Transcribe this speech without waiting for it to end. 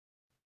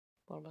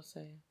What am I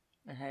saying?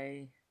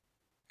 Hey.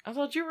 I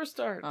thought you were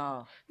starting.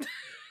 Oh.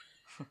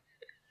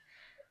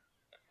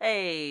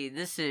 Hey,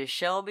 this is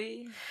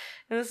Shelby.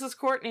 And this is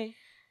Courtney.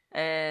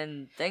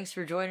 And thanks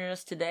for joining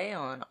us today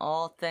on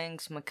All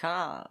Things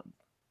Macabre.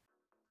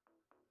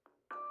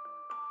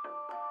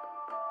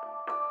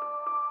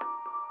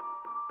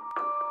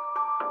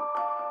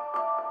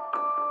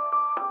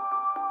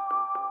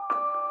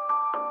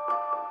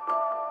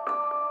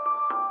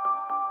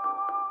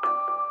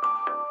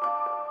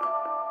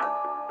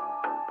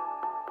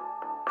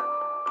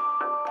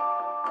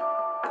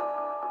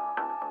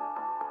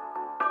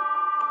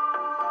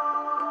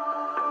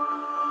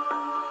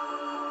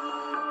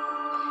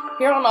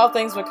 Here on All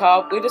Things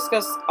Macabre, we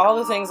discuss all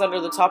the things under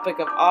the topic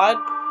of odd,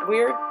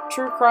 weird,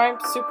 true crime,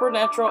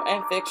 supernatural,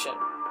 and fiction.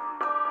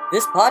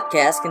 This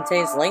podcast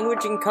contains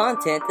language and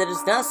content that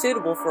is not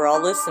suitable for all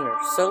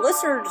listeners, so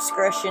listener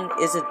discretion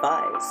is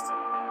advised.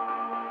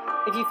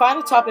 If you find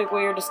a topic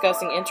we are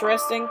discussing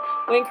interesting,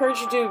 we encourage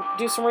you to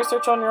do some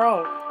research on your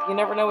own. You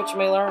never know what you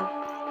may learn.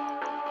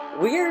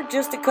 We are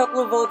just a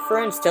couple of old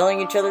friends telling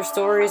each other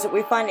stories that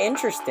we find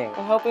interesting,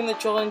 And hoping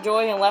that you'll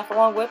enjoy and laugh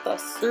along with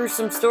us. through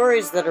some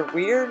stories that are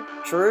weird,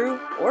 true,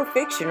 or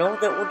fictional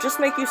that will just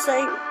make you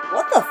say,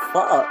 what the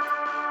fuck?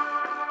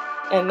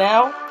 And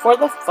now, for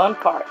the fun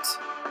part.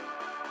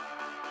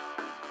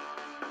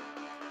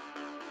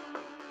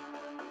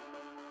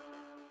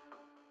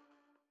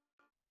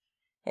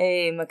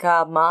 Hey,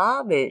 Macabre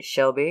Mob, it's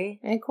Shelby,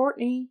 And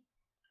Courtney.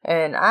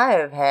 and I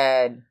have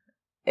had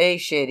a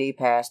shitty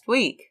past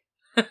week.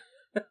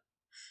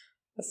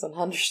 That's an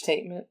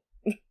understatement.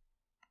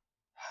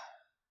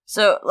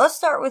 So, let's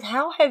start with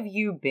how have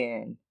you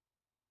been?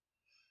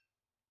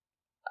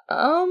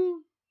 I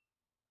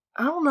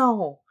don't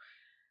know.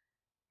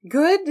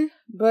 Good,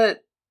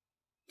 but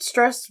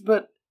stressed,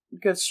 but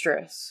good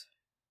stress.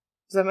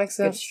 Does that make Good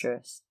sense?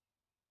 stress.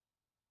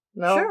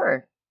 No?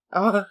 Sure.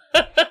 Oh.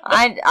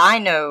 I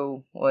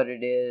know what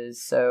it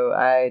is, so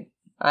I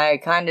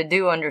kind of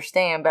do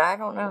understand, but I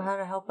don't know how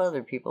to help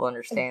other people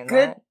understand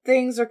Good that.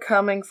 things are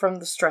coming from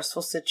the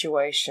stressful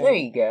situation. There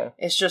you go.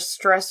 It's just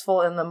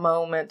stressful in the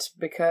moment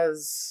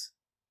because,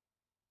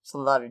 It's a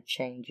lot of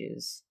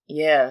changes.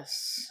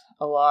 yes,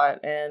 a lot.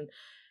 And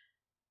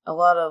a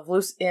lot of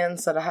loose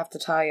ends that I have to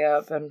tie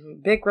up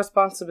and big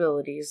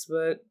responsibilities.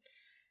 But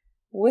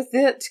with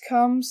it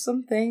comes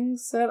some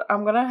things that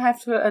I'm going to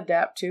have to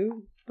adapt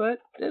to. But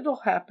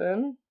it'll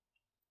happen.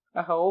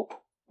 I hope.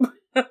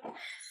 I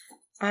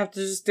have to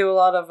just do a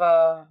lot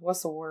of,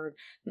 what's the word?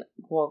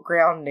 Well,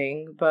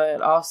 grounding,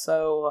 but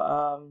also,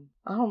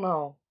 I don't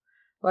know.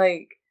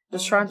 Like,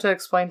 just trying to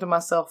explain to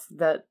myself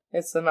that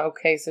it's an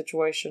okay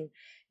situation.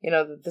 You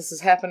know, that this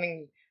is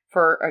happening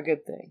for a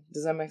good thing.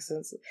 Does that make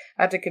sense?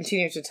 I have to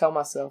continue to tell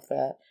myself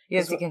that. You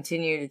have to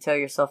continue to tell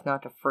yourself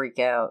not to freak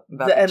out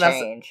about And the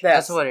that's- change.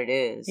 that's- That's what it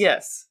is.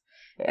 Yes.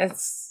 Yeah. And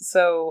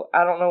so,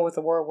 I don't know what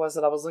the word was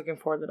that I was looking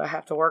for that I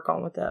have to work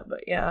on with that, but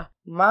yeah.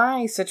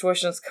 My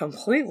situation is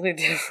completely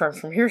different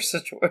from your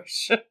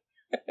situation.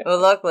 Well,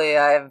 luckily,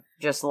 I've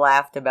just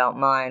laughed about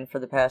mine for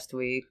the past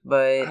week,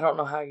 but... I don't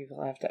know how you've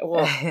laughed at.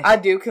 Well, I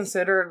do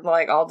consider,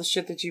 like, all the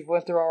shit that you've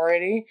went through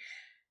already.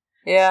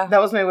 Yeah. That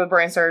was me with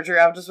brain surgery.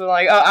 I've just been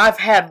like, oh, I've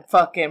had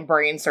fucking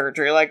brain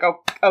surgery. Like,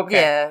 oh, okay.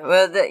 Yeah,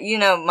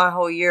 well, my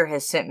whole year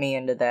has sent me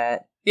into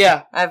that.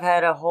 Yeah. I've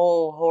had a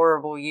whole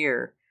horrible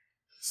year.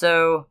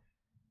 So,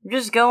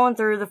 just going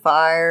through the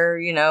fire,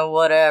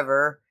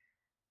 whatever.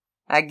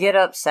 I get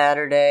up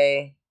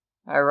Saturday,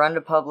 I run to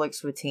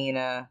Publix with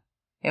Tina,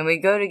 and we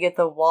go to get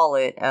the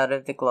wallet out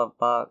of the glove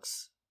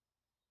box.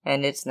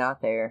 And it's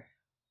not there.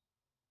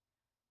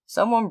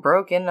 Someone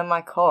broke into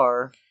my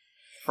car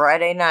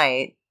Friday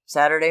night,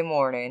 Saturday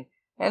morning,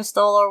 and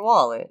stole our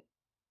wallet.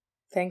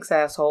 Thanks,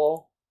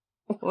 asshole.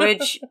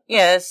 Which,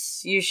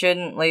 yes, you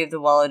shouldn't leave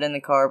the wallet in the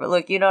car, but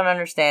look, you don't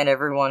understand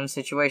everyone's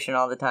situation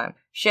all the time.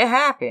 Shit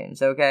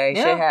happens, okay?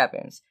 Yeah. Shit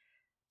happens.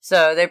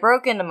 So, they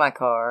broke into my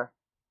car,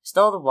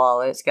 stole the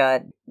wallet, it's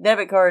got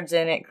debit cards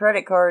in it,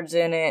 credit cards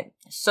in it,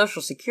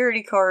 social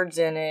security cards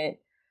in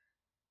it,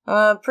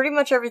 pretty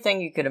much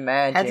everything you could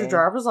imagine. Had your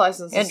driver's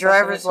license. And stuff in it,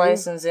 driver's too.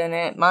 license in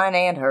it, mine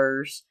and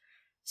hers.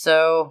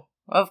 So,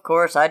 of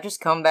course, I just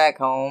come back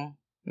home,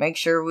 make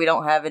sure we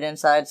don't have it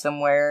inside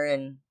somewhere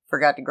and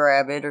forgot to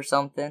grab it or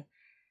something.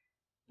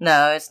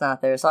 No, it's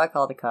not there, so I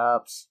call the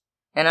cops.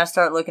 And I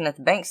start looking at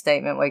the bank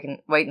statement,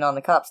 waiting on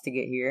the cops to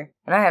get here.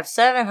 And I have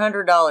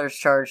 $700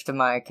 charged to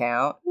my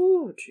account.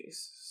 Ooh,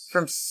 Jesus.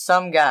 From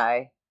some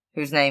guy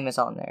whose name is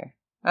on there.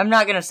 I'm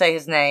not gonna say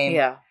his name.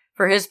 Yeah.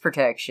 For his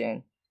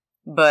protection.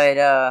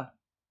 But,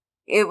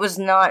 it was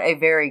not a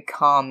very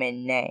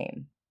common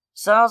name.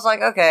 So I was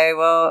like, okay,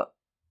 well,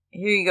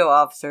 here you go,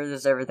 officer. This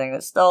is everything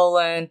that's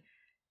stolen.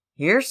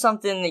 Here's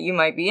something that you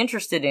might be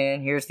interested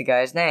in. Here's the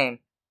guy's name.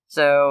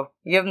 So,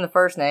 give him the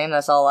first name.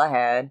 That's all I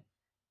had.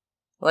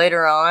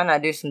 Later on, I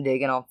do some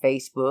digging on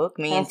Facebook.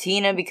 Me and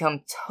Tina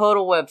become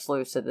total web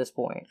sleuths at this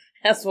point.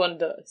 As one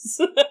does.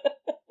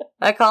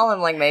 I call him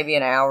like maybe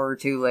an hour or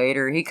two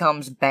later. He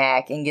comes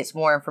back and gets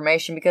more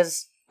information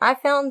because I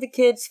found the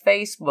kid's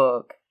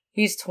Facebook.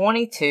 He's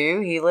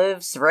 22. He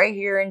lives right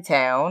here in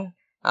town.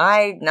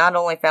 I not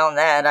only found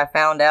that, I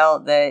found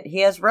out that he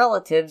has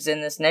relatives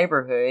in this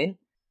neighborhood.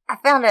 I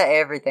found out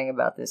everything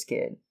about this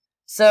kid.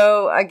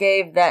 So I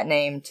gave that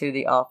name to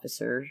the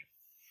officer,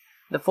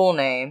 the full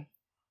name.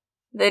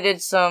 They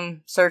did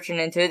some searching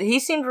into it. He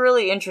seemed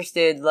really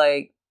interested,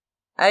 like,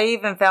 I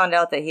even found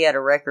out that he had a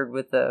record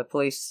with the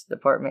police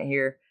department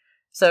here.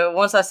 So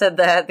once I said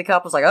that, the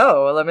cop was like,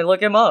 oh, let me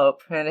look him up.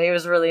 And he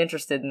was really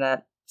interested in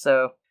that.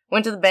 So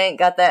went to the bank,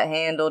 got that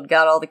handled,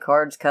 got all the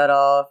cards cut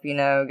off,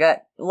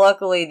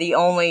 luckily the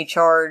only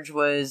charge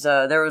was,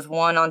 there was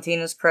one on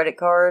Tina's credit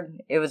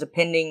card. It was a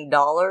pending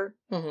dollar,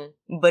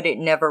 but it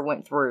never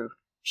went through.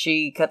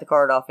 She cut the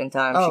card off in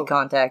time. She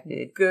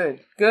contacted. Good.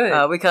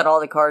 We cut all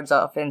the cards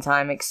off in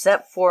time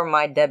except for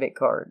my debit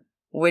card,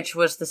 which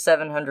was the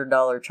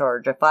 $700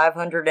 charge, a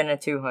 $500 and a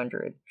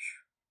 $200.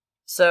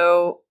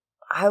 So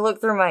I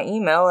looked through my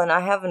email and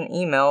I have an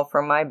email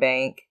from my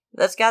bank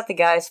that's got the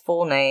guy's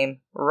full name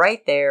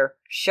right there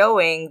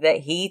showing that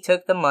he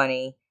took the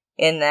money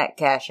in that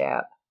Cash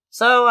App.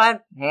 So I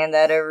hand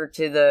that over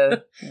to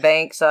the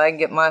bank so I can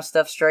get my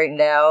stuff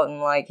straightened out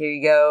and like, here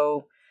you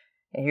go.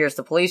 And here's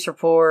the police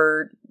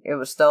report. It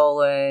was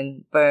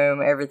stolen. Boom.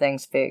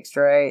 Everything's fixed,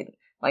 right?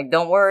 Like,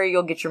 don't worry.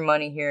 You'll get your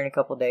money here in a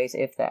couple days,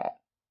 if that.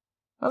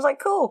 I was like,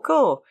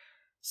 cool.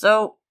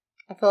 So.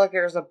 I feel like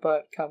there's a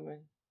but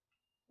coming.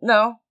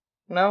 No.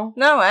 No?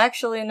 No,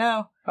 actually,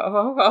 no.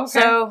 Oh, okay.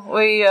 So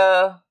we,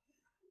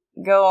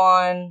 go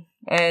on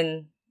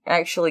and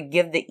actually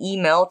give the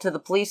email to the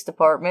police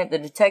department, the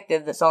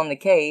detective that's on the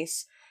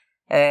case.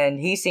 And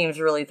he seems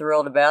really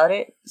thrilled about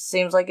it.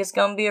 Seems like it's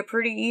gonna be a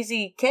pretty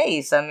easy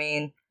case. I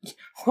mean,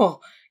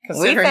 well,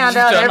 we found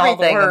out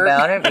everything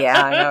about him.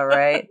 Yeah, I know,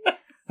 right?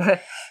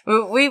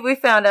 we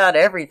found out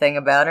everything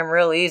about him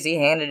real easy.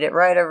 Handed it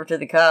right over to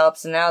the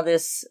cops. And now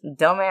this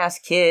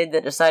dumbass kid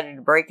that decided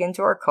to break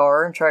into our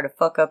car and try to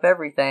fuck up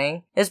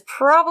everything is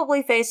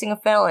probably facing a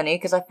felony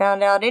because I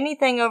found out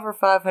anything over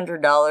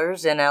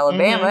 $500 in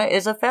Alabama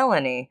is a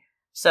felony.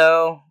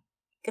 So,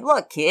 good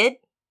luck, kid.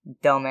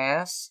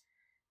 Dumbass.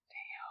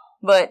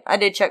 But I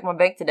did check my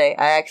bank today.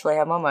 I actually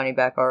have my money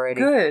back already.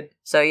 Good.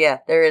 So yeah,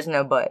 there is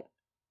no but.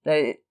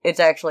 It's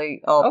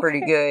actually all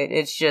pretty good.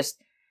 It's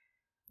just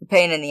a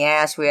pain in the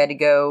ass. We had to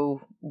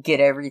go get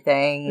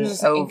everything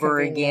over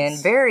again.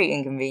 Very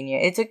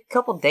inconvenient. It took a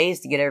couple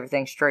days to get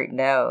everything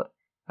straightened out.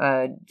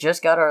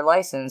 Just got our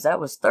license. That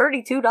was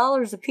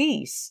 $32 a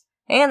piece.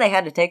 And they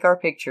had to take our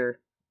picture.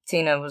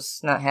 Tina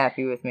was not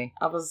happy with me.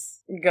 I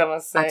was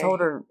gonna say. I told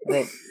her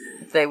that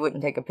they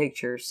wouldn't take a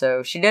picture,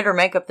 so she did her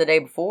makeup the day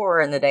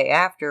before and the day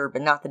after,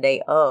 but not the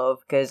day of,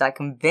 because I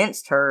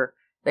convinced her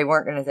they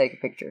weren't going to take a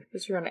picture.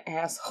 Because you're an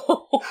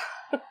asshole.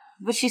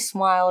 But she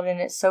smiled,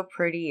 and it's so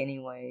pretty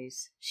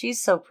anyways.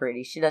 She's so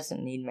pretty. She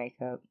doesn't need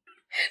makeup.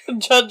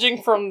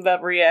 Judging from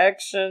that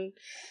reaction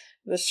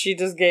that she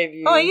just gave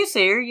you. Oh, you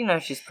see her. You know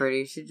she's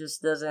pretty. She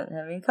just doesn't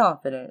have any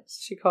confidence.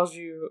 She calls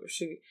you...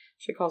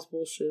 She calls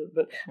bullshit,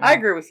 but I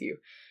agree with you.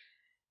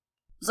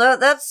 So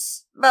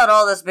that's about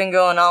all that's been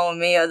going on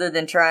with me, other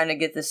than trying to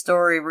get the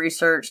story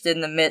researched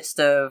in the midst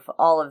of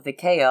all of the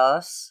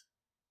chaos.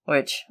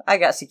 Which, I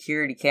got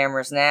security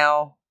cameras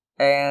now,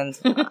 and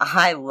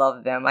I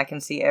love them. I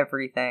can see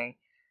everything.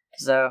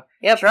 So,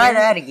 try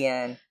that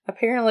again.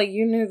 Apparently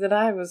you knew that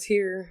I was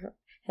here,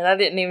 and I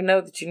didn't even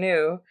know that you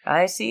knew.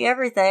 I see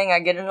everything. I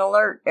get an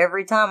alert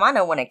every time. I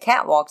know when a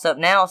cat walks up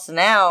now, so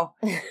now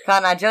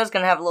Cotton Eye Joe's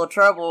gonna have a little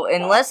trouble,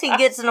 unless he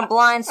gets in a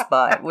blind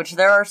spot, which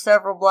there are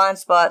several blind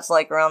spots,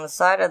 like, around the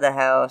side of the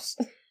house.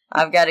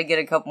 I've got to get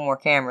a couple more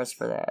cameras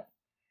for that.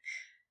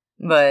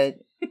 But...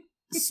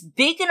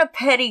 speaking of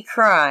petty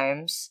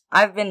crimes,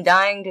 I've been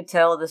dying to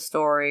tell the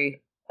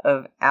story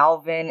of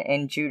Alvin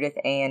and Judith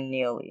Ann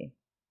Neelley.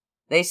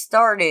 They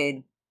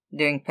started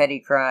doing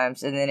petty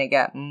crimes, and then it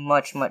got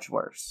much, much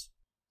worse.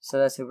 So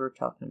that's who we're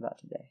talking about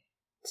today.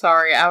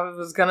 Sorry, I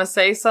was gonna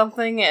say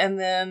something, and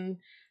then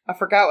I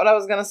forgot what I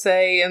was gonna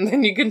say, and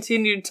then you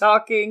continued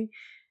talking,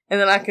 and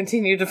then I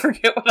continued to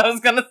forget what I was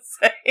gonna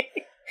say.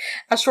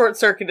 I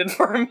short-circuited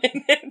for a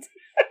minute.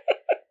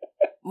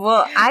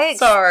 Well, I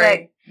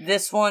expect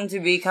this one to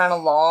be kind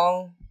of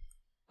long.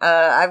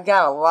 I've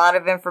got a lot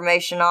of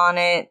information on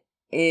it.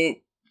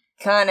 It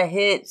kind of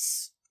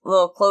hits a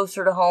little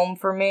closer to home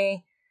for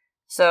me.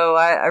 So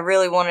I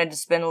really wanted to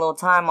spend a little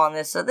time on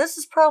this. So this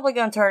is probably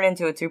going to turn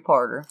into a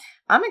two-parter.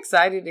 I'm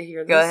excited to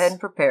hear this. Go ahead and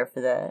prepare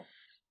for that.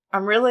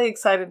 I'm really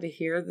excited to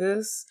hear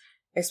this,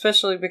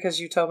 especially because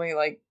you told me,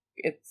 like,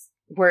 it's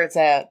where it's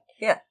at.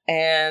 Yeah.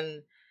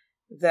 And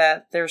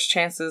that there's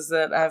chances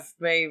that I've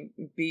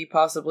maybe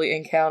possibly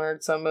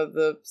encountered some of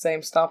the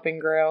same stomping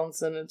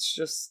grounds, and it's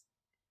just...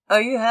 Oh,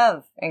 you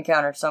have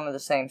encountered some of the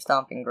same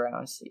stomping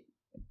grounds.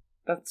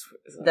 That's...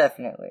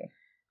 Definitely.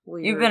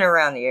 Weird. You've been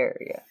around the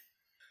area.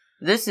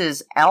 This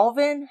is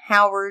Alvin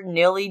Howard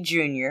Neelley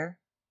Jr.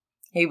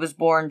 He was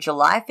born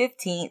July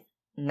 15th,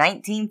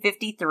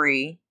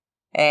 1953,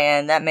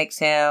 and that makes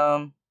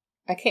him...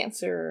 a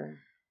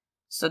cancer.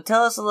 So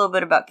tell us a little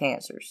bit about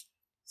cancers.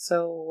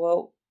 So,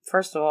 well...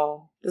 First of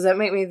all, does that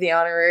make me the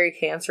honorary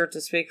Cancer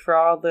to speak for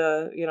all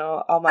the,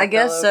 all my I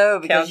guess so,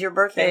 because your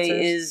birthday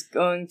Cancers? is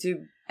going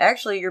to...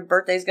 Actually, your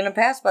birthday's going to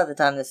pass by the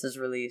time this is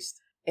released.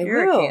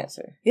 You're will. a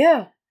Cancer.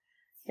 Yeah.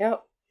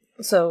 Yep.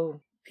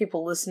 So,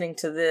 people listening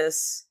to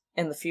this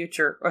in the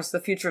future, or it's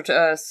the future to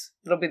us,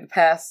 it'll be the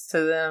past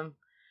to them.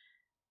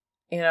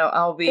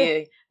 I'll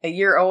be a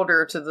year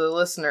older to the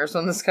listeners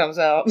when this comes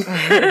out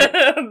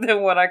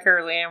than what I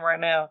currently am right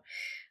now.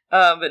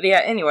 But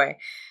yeah, anyway,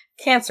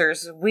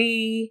 Cancers,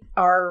 we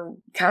are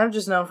kind of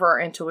just known for our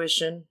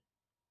intuition.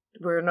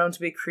 We're known to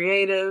be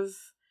creative.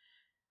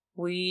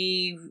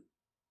 We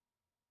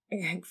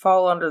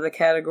fall under the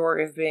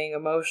category of being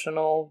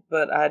emotional,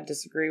 but I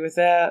disagree with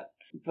that.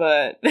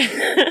 But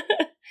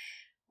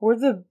we're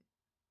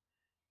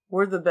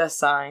the best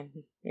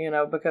sign,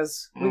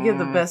 because we give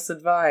the best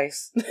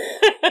advice.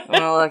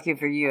 Well, lucky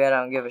for you, I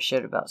don't give a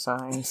shit about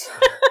signs.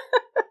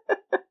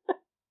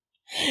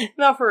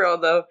 Not for real,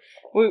 though.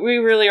 We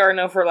really are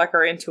known for,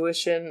 our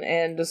intuition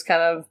and just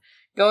kind of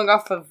going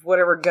off of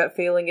whatever gut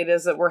feeling it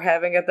is that we're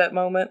having at that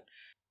moment.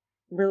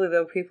 Really,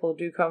 though, people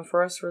do come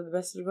for us for the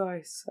best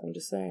advice. I'm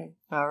just saying.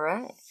 All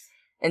right.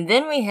 And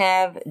then we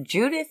have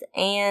Judith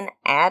Ann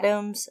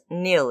Adams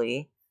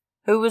Neelley,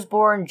 who was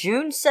born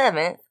June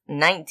 7th,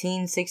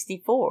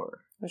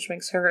 1964. Which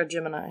makes her a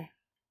Gemini.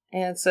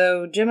 And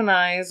so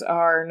Geminis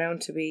are known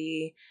to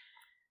be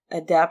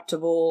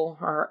adaptable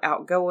or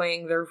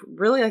outgoing. They're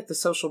really like the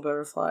social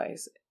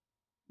butterflies.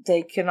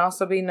 They can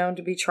also be known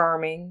to be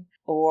charming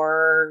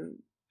or,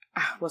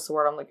 what's the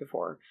word I'm looking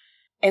for?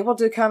 Able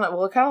to kind of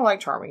like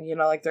charming,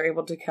 they're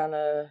able to kind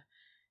of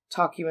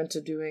talk you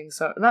into doing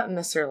so, not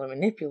necessarily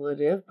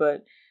manipulative,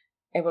 but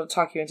able to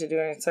talk you into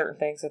doing certain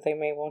things that they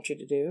may want you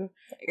to do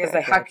because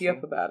they hype you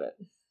up about it.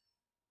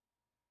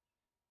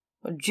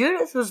 Well,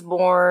 Judith was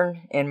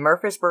born in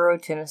Murfreesboro,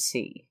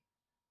 Tennessee.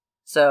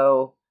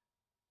 So,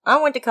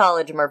 I went to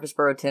college in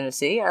Murfreesboro,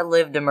 Tennessee. I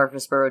lived in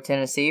Murfreesboro,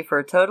 Tennessee for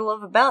a total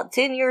of about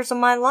 10 years of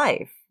my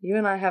life. You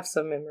and I have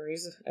some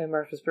memories in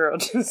Murfreesboro,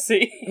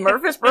 Tennessee.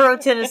 Murfreesboro,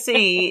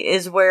 Tennessee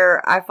is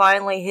where I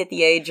finally hit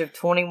the age of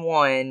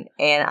 21,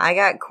 and I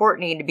got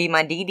Courtney to be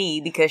my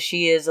DD because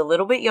she is a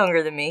little bit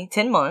younger than me,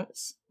 10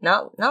 months.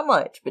 Not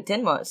much, but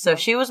 10 months. So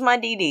she was my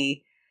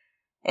DD,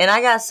 and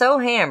I got so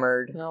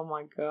hammered. Oh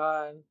my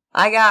god.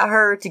 I got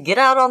her to get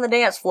out on the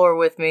dance floor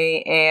with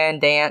me and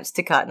dance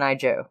to Cotton Eye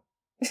Joe.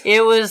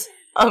 It was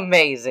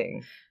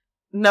amazing.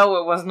 No,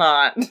 it was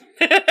not.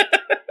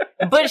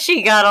 But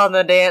she got on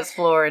the dance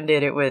floor and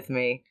did it with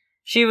me.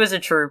 She was a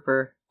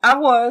trooper. I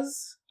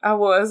was.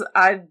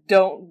 I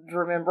don't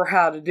remember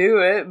how to do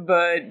it,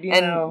 but,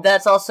 And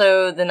that's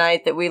also the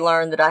night that we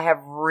learned that I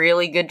have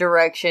really good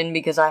direction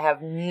because I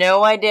have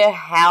no idea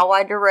how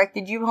I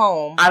directed you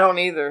home. I don't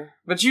either.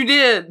 But you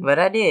did. But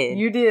I did.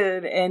 You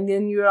did. And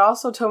then you had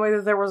also told me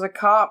that there was a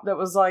cop that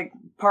was,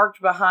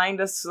 parked behind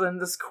us in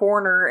this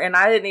corner, and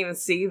I didn't even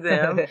see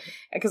them.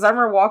 Because I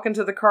remember walking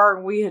to the car,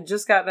 and we had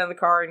just gotten in the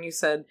car, and you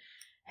said,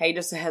 hey,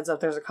 just a heads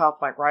up, there's a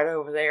cop, right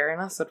over there. And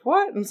I said,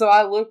 what? And so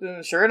I looked,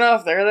 and sure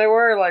enough, there they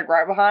were,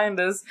 right behind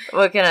us.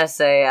 What can I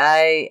say?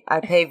 I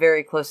pay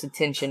very close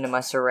attention to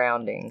my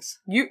surroundings.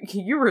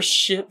 You were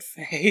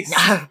shit-faced.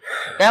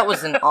 That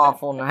was an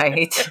awful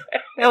night.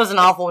 It was an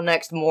awful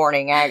next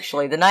morning,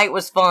 actually. The night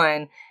was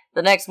fun.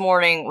 The next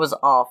morning was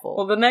awful.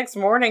 Well, the next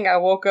morning I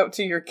woke up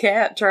to your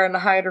cat trying to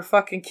hide her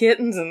fucking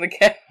kittens in the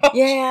couch.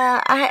 Yeah,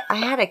 I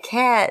had a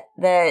cat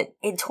that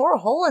it tore a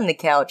hole in the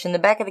couch, in the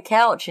back of the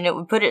couch, and it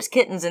would put its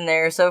kittens in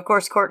there. So, of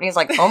course, Courtney's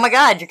like, oh my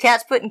god, your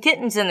cat's putting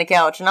kittens in the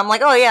couch. And I'm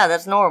like, oh yeah,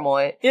 that's normal.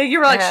 Yeah, you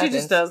were like, she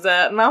just does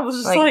that. And I was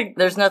just like...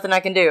 There's nothing I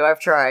can do. I've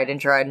tried and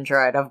tried and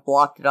tried. I've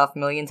blocked it off a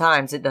million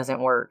times. It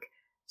doesn't work.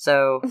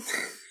 So,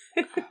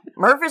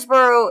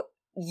 Murfreesboro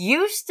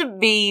used to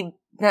be...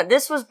 Now,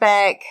 this was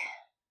back...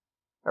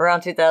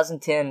 around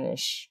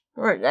 2010-ish.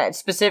 Or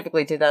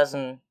specifically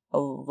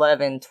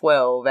 2011,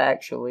 12,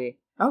 actually.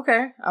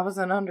 Okay. I was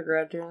an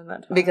undergrad during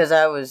that time. Because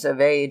I was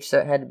of age, so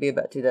it had to be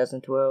about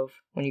 2012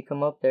 when you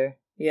come up there.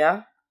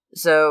 Yeah.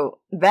 So,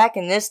 back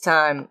in this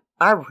time,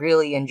 I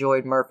really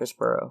enjoyed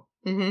Murfreesboro.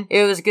 Mm-hmm.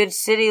 It was good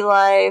city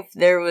life.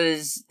 There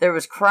was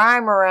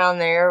crime around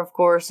there. Of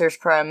course, there's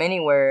crime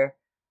anywhere.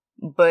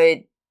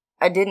 But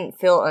I didn't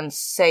feel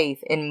unsafe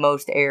in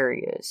most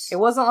areas. It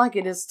wasn't like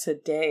it is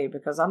today,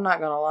 because I'm not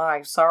going to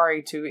lie.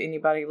 Sorry to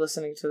anybody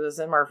listening to this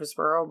in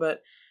Murfreesboro,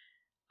 but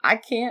I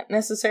can't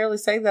necessarily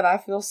say that I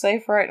feel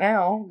safe right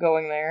now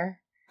going there.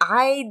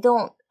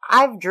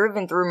 I've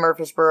driven through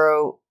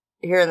Murfreesboro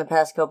here in the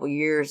past couple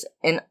years,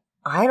 and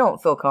I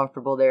don't feel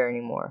comfortable there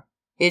anymore.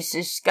 It's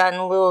just gotten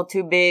a little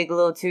too big, a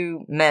little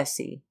too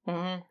messy.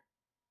 Mm-hmm.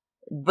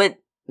 But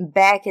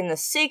back in the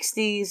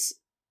 60s,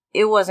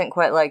 it wasn't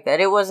quite like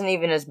that. It wasn't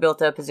even as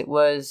built up as it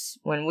was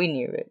when we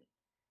knew it.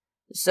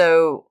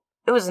 So,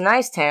 it was a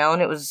nice town.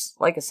 It was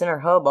like a center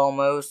hub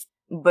almost.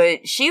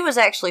 But she was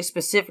actually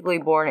specifically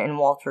born in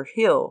Walter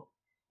Hill.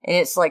 And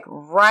it's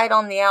right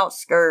on the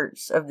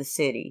outskirts of the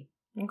city.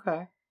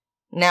 Okay.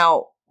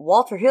 Now,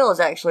 Walter Hill is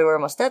actually where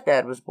my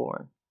stepdad was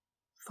born.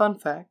 Fun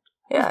fact.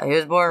 Yeah, he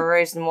was born and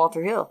raised in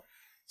Walter Hill.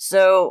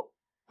 So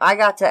I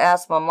got to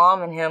ask my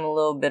mom and him a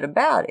little bit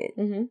about it.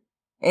 Mm-hmm.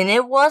 And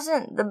it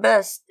wasn't the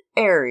best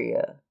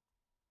area.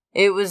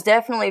 It was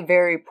definitely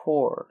very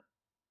poor.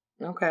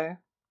 Okay.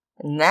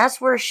 And that's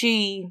where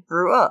she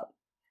grew up.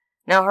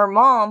 Now, her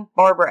mom,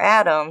 Barbara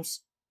Adams,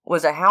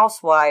 was a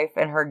housewife,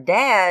 and her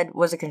dad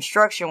was a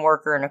construction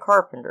worker and a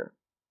carpenter.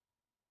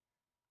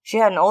 She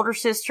had an older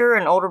sister,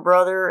 an older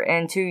brother,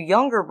 and 2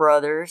 younger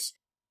brothers.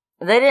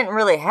 They didn't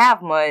really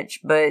have much,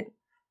 but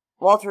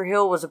Walter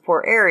Hill was a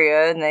poor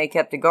area, and they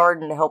kept a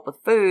garden to help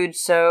with food,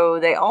 so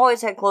they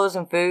always had clothes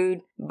and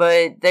food,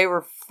 but they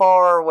were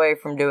far away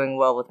from doing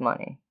well with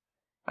money.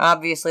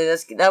 Obviously,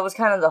 that was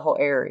kind of the whole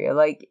area.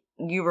 Like,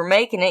 you were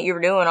making it, you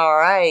were doing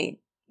alright,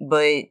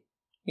 but...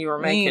 You were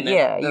making it.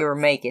 Yeah, you were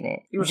making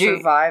it. You were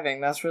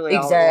surviving, that's really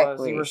all it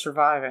was. You were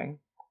surviving.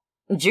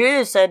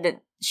 Judith said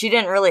that she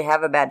didn't really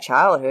have a bad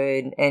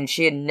childhood, and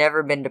she had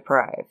never been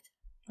deprived.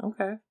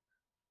 Okay.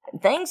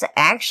 Things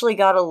actually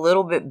got a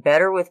little bit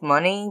better with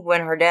money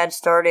when her dad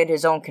started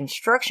his own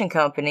construction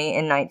company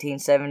in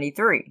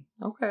 1973.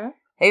 Okay.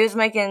 He was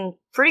making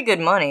pretty good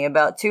money,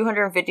 about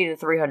 $250 to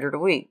 $300 a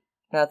week.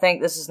 Now, I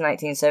think this is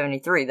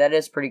 1973. That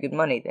is pretty good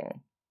money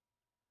then.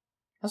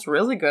 That's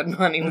really good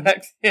money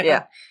back then.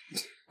 Yeah.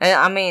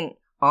 I mean,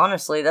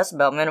 honestly, that's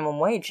about minimum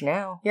wage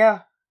now. Yeah.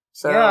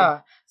 So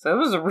it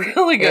was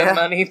really good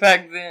money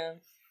back then.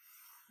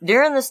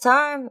 During this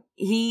time,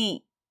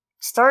 he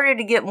started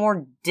to get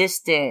more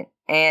distant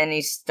and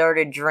he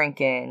started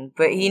drinking,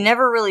 but he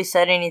never really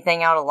said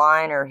anything out of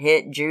line or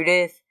hit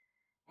Judith.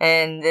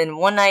 And then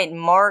one night in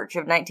March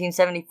of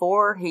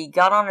 1974, he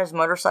got on his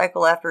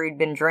motorcycle after he'd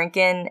been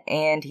drinking,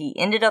 and he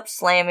ended up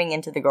slamming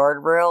into the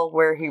guardrail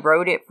where he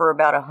rode it for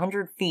about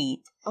 100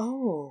 feet.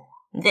 Oh.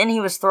 Then he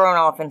was thrown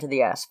off into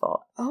the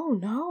asphalt. Oh,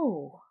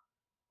 no.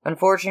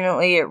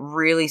 Unfortunately, it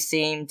really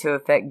seemed to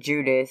affect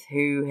Judith,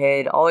 who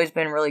had always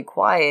been really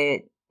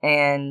quiet,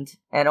 and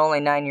at only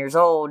 9 years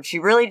old, she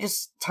really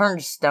just turned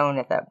to stone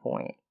at that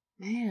point.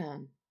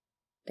 Man.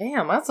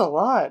 Damn, that's a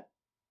lot.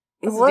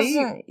 It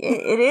wasn't.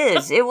 It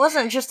is. It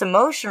wasn't just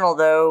emotional,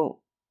 though.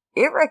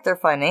 It wrecked their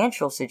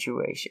financial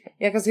situation.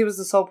 Yeah, because he was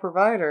the sole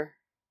provider.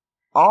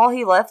 All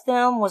he left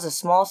them was a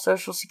small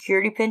Social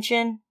Security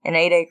pension and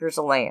 8 acres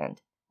of land.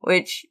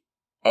 Which,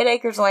 8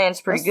 acres of land's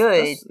pretty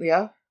good.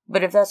 Yeah.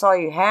 But if that's all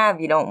you have,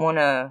 you don't want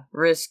to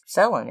risk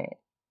selling it.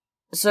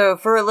 So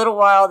for a little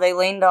while, they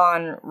leaned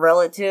on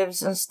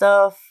relatives and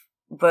stuff.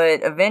 But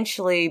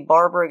eventually,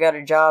 Barbara got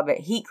a job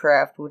at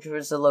Heatcraft, which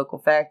was the local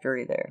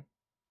factory there.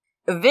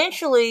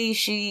 Eventually,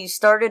 she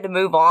started to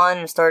move on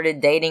and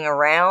started dating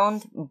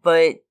around,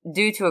 but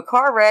due to a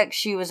car wreck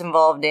she was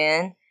involved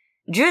in,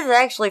 Judith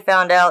actually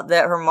found out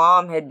that her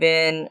mom had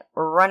been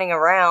running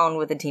around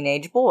with a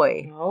teenage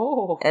boy.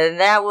 Oh. And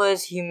that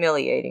was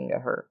humiliating to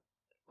her.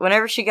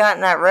 Whenever she got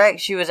in that wreck,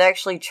 she was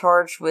actually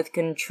charged with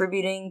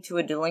contributing to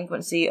a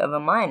delinquency of a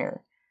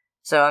minor.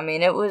 So, I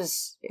mean, it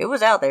was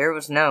out there, it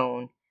was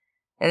known.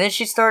 And then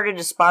she started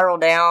to spiral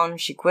down,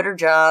 she quit her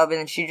job, and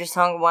then she just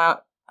hung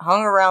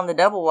around the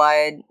double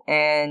wide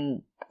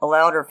and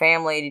allowed her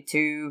family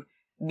to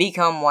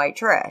become white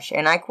trash.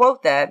 And I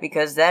quote that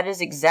because that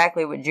is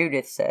exactly what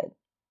Judith said.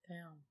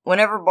 Damn.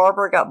 Whenever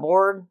Barbara got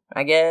bored,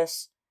 I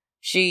guess,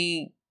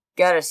 she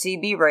got a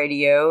CB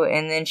radio,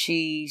 and then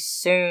she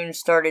soon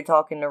started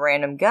talking to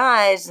random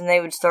guys, and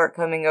they would start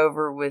coming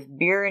over with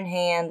beer in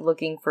hand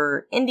looking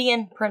for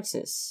Indian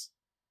Princess.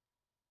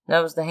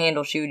 That was the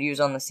handle she would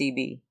use on the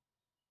CB.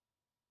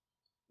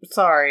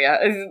 Sorry,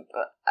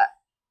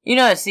 you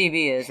know what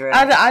CB is, right?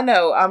 I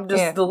know. I'm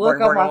just the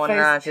look on my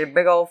face. She's a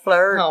big old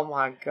flirt. Oh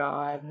my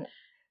god.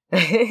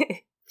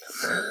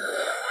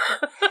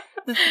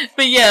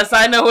 But yes,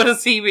 I know what a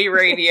CB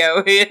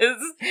radio is.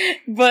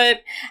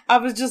 But I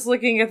was just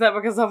looking at that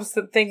because I was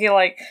thinking,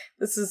 like,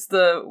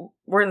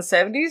 we're in the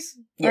 70s, right?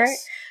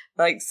 Yes.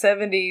 Like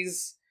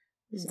 70s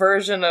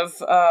version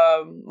of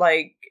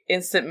like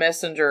instant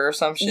messenger or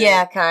some shit.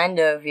 Yeah, kind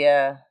of.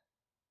 Yeah.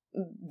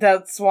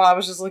 That's why I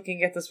was just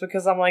looking at this,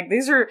 because I'm like,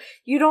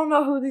 you don't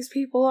know who these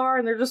people are,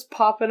 and they're just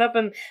popping up,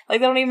 and like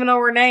they don't even know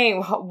her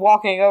name,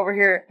 walking over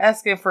here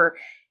asking for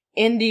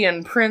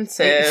Indian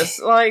Princess.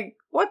 Like,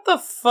 what the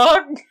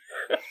fuck?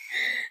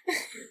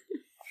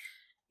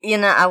 You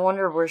know, I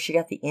wonder where she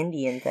got the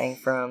Indian thing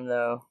from,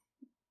 though.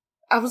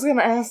 I was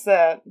gonna ask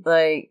that.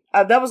 Like,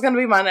 that was gonna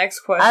be my next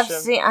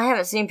question. I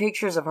haven't seen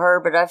pictures of her,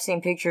 but I've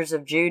seen pictures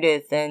of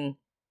Judith, and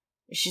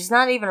she's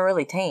not even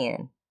really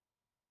tan.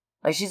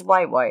 Like, she's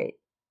white. White.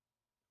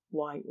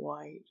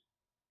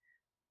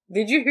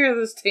 Did you hear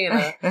this,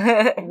 Tina?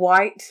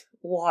 White.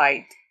 Well,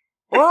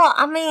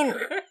 I mean,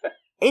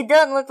 it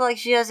doesn't look like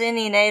she has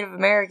any Native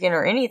American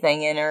or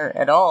anything in her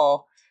at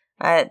all.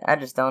 I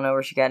just don't know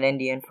where she got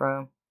Indian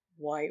from.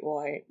 White.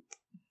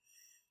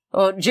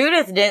 Well,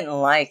 Judith didn't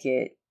like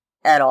it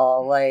at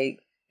all. Like,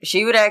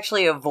 she would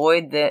actually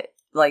avoid the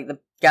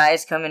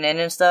guys coming in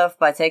and stuff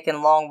by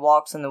taking long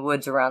walks in the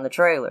woods around the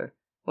trailer.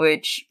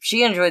 Which,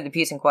 she enjoyed the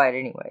peace and quiet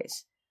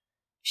anyways.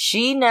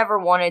 She never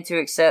wanted to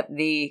accept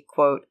the,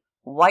 quote,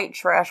 white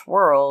trash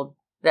world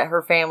that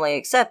her family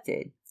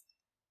accepted.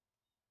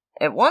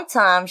 At one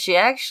time, she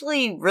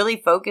actually really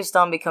focused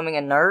on becoming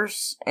a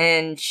nurse,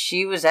 and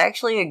she was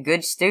actually a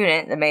good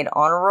student that made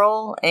honor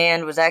roll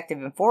and was active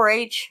in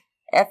 4-H,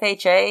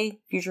 FHA,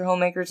 Future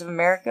Homemakers of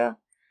America,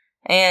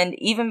 and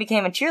even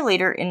became a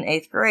cheerleader in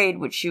 8th grade,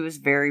 which she was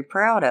very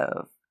proud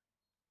of.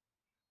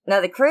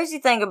 Now, the crazy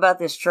thing about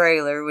this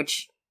trailer,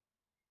 which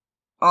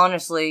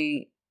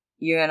honestly,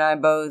 you and I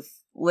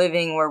both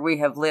living where we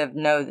have lived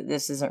know that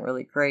this isn't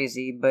really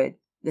crazy, but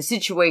the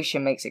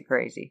situation makes it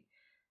crazy.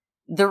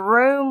 The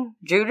room,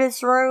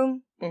 Judith's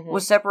room,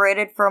 was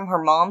separated from her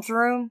mom's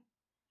room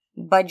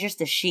by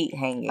just a sheet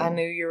hanging. I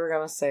knew you were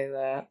going to say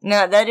that.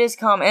 Now, that is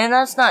common, and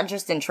that's not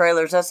just in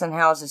trailers, that's in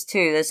houses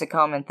too. That's a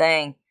common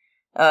thing.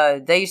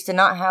 They used to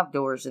not have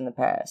doors in the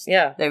past.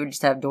 Yeah. They would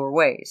just have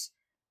doorways.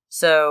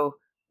 So,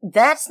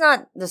 that's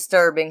not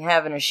disturbing,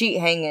 having a sheet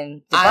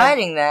hanging,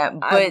 dividing that,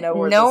 but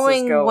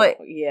knowing what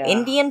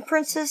Indian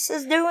Princess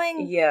is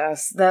doing?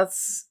 Yes,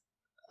 that's...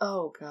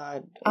 Oh,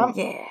 God.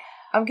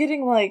 I'm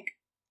getting, like,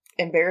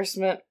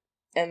 embarrassment,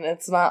 and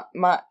it's not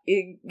my...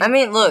 I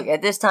mean, look,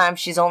 at this time,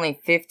 she's only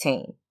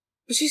 15.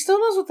 But she still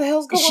knows what the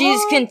hell's going on.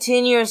 She's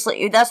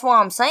continuously... That's what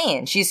I'm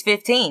saying. She's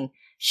 15.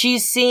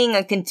 She's seeing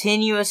a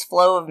continuous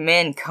flow of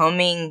men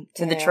coming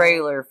to the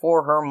trailer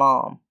for her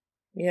mom.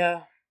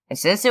 Yeah. And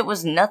since it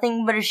was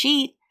nothing but a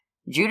sheet,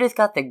 Judith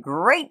got the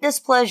great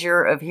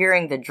displeasure of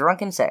hearing the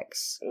drunken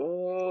sex.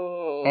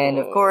 Oh. And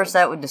of course,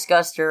 that would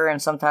disgust her, and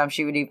sometimes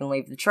she would even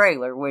leave the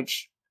trailer,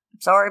 which...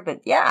 Sorry,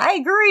 but yeah, I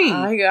agree.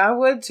 I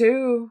would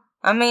too.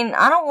 I mean,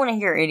 I don't want to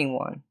hear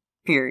anyone.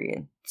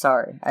 Period.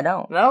 Sorry, I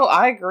don't. No,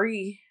 I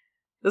agree.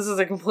 This is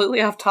a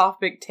completely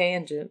off-topic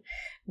tangent.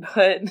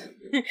 But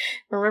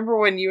remember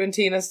when you and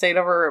Tina stayed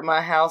over at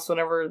my house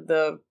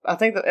whenever I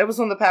think it was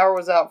when the power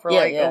was out for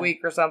a week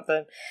or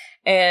something.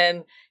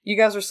 And you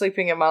guys were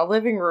sleeping in my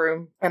living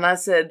room. And I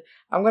said,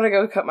 I'm going to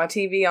go cut my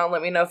TV on.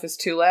 Let me know if it's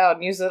too loud.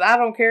 And you said, I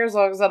don't care as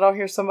long as I don't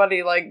hear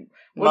somebody like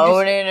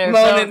moaning or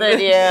something.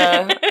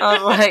 Yeah. I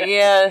was like,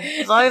 yeah,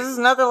 as long as it's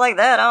nothing like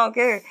that, I don't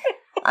care.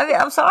 I mean,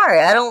 I'm sorry.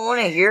 I don't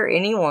want to hear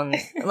anyone.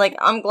 Like,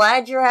 I'm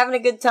glad you're having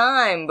a good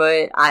time,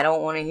 but I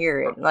don't want to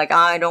hear it. Like,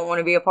 I don't want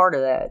to be a part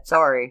of that.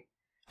 Sorry.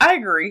 I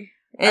agree.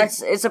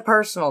 It's a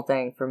personal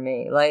thing for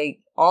me. Like,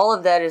 all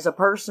of that is a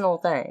personal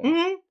thing.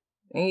 Mm-hmm.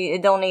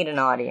 It don't need an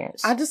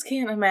audience. I just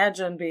can't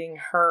imagine being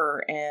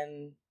her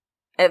and...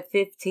 At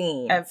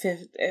 15.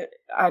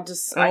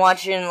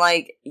 Watching,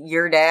 like,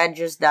 your dad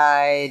just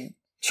died.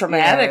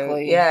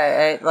 Traumatically.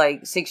 At,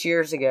 like, 6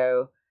 years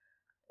ago.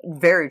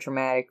 Very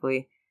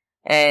traumatically.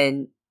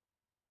 And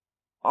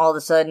all of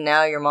a sudden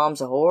now your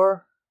mom's a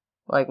whore?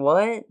 Like,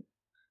 what?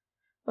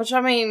 Which,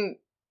 I mean,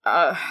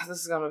 this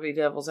is going to be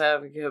devil's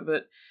advocate,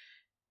 but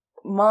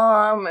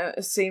Mom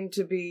seemed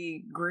to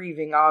be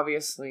grieving,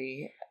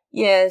 obviously.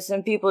 Yes,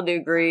 and people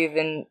do grieve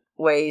in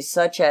ways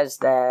such as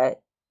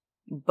that,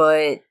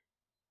 but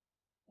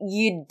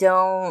you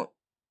don't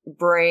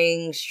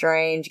bring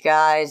strange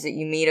guys that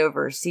you meet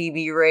over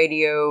CB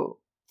radio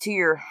to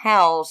your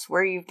house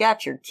where you've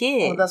got your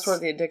kids. Well, that's where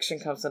the addiction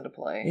comes into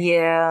play.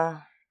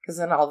 Yeah. Because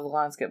then all the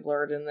lines get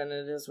blurred and then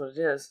it is what it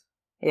is.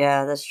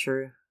 Yeah, that's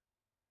true.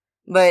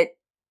 But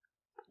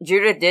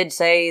Judith did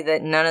say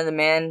that none of the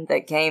men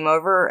that came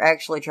over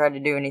actually tried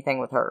to do anything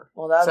with her.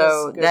 Well,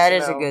 that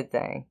is a good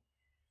thing.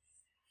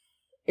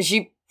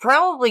 She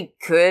probably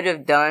could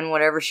have done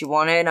whatever she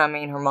wanted. I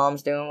mean, her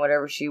mom's doing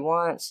whatever she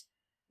wants.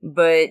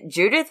 But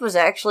Judith was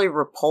actually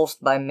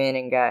repulsed by men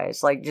and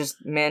guys. Like, just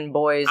men,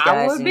 boys, guys in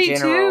general. I would be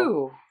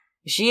too.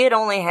 She had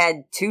only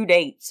had 2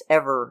 dates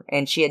ever,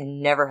 and she had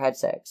never had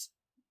sex.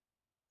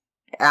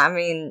 I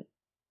mean,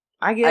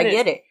 I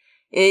get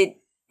it.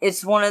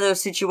 It's one of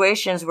those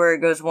situations where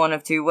it goes one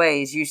of 2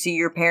 ways. You see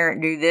your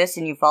parent do this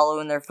and you follow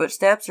in their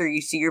footsteps, or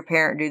you see your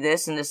parent do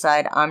this and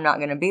decide, I'm not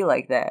going to be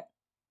like that.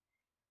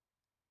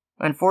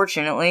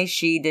 Unfortunately,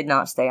 she did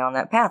not stay on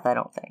that path, I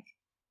don't think.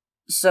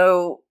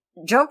 So,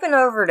 jumping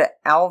over to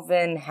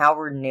Alvin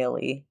Howard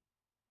Neelley.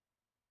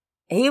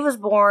 He was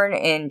born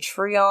in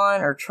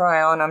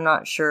Tryon, I'm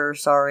not sure,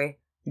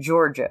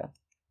 Georgia.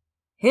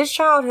 His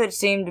childhood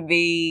seemed to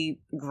be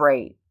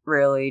great,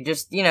 really.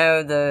 Just,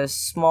 the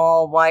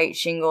small white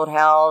shingled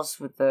house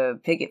with the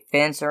picket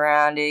fence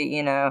around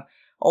it,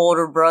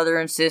 older brother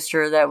and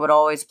sister that would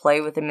always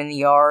play with him in the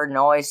yard and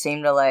always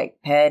seemed to,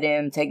 pet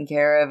him, taking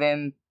care of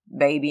him,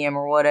 baby him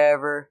or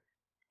whatever.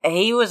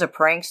 He was a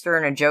prankster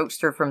and a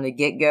jokester from the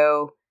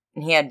get-go,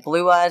 and he had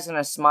blue eyes and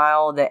a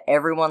smile that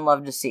everyone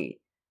loved to see.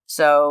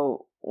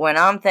 So, when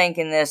I'm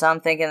thinking this, I'm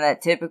thinking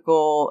that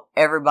typical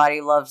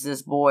everybody loves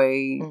this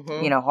boy,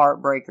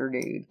 heartbreaker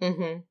dude.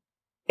 Mm-hmm.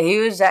 He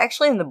was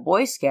actually in the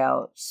Boy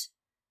Scouts.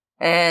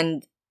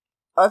 And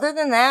other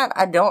than that,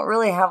 I don't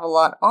really have a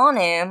lot on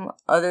him,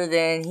 other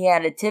than he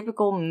had a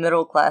typical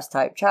middle-class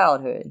type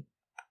childhood.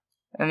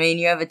 I mean,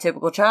 you have a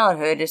typical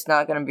childhood, it's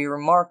not going to be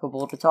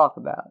remarkable to talk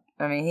about.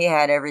 I mean, he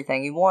had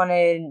everything he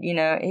wanted,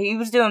 he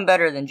was doing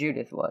better than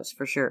Judith was,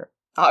 for sure.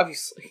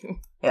 Obviously.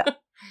 Yeah.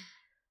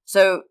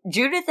 So,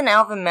 Judith and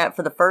Alvin met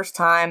for the first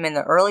time in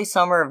the early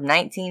summer of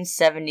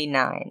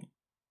 1979.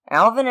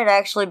 Alvin had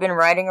actually been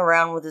riding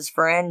around with his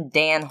friend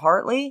Dan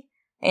Hartley,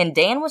 and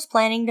Dan was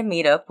planning to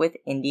meet up with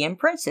Indian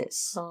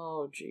Princess.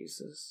 Oh,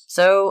 Jesus.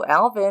 So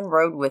Alvin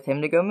rode with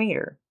him to go meet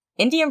her.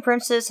 Indian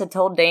Princess had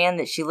told Dan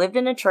that she lived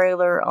in a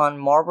trailer on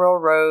Marlborough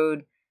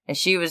Road, and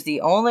she was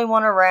the only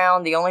one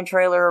around, the only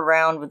trailer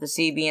around with a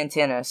CB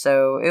antenna,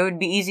 so it would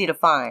be easy to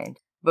find.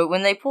 But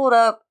when they pulled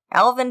up,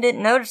 Alvin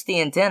didn't notice the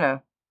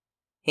antenna.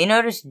 He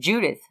noticed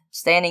Judith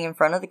standing in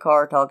front of the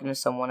car talking to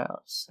someone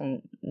else.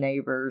 A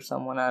neighbor or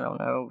someone, I don't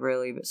know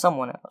really, but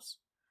someone else.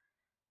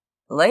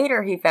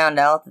 Later, he found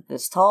out that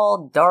this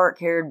tall,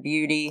 dark-haired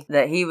beauty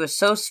that he was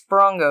so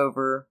sprung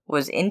over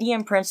was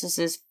Indian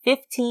Princess's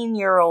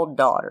 15-year-old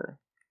daughter.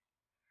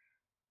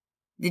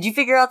 Did you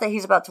figure out that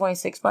he's about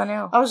 26 by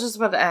now? I was just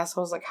about to ask.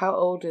 I was like, how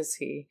old is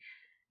he?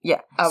 Yeah.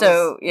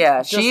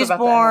 She's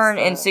born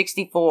in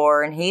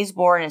 64, and he's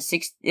born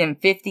in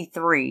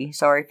 53.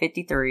 Sorry,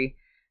 53.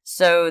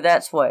 So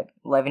that's what,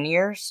 11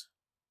 years?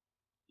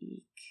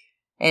 Eek.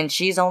 And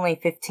she's only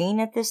 15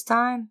 at this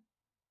time?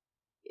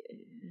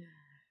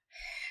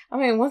 I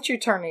mean, once you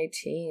turn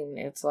 18,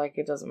 it's like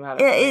it doesn't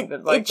matter. Yeah,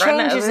 it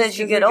changes as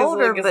you get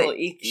older, but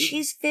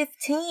she's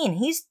 15.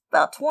 He's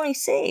about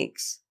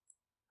 26.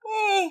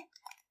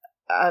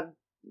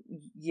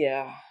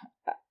 Yeah.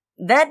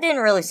 That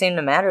didn't really seem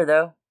to matter,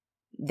 though.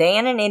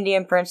 Dan and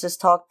Indian Princess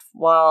talked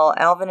while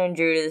Alvin and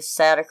Judith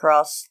sat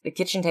across the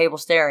kitchen table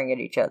staring at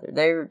each other.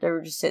 They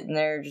were just sitting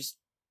there, just,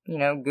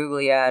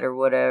 googly-eyed or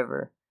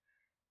whatever.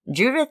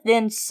 Judith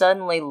then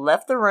suddenly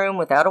left the room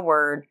without a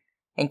word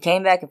and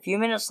came back a few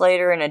minutes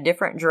later in a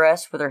different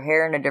dress with her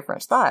hair in a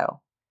different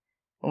style.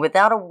 And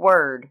without a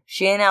word,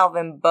 she and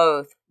Alvin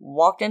both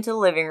walked into the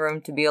living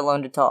room to be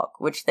alone to talk,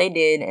 which they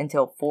did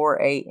until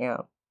 4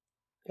 a.m.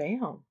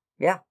 Damn.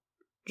 Yeah,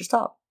 just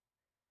talk.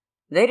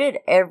 They did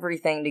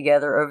everything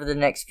together over the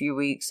next few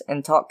weeks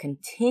and talked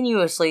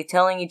continuously,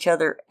 telling each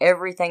other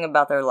everything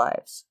about their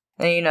lives.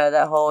 And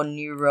that whole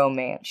new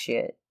romance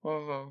shit.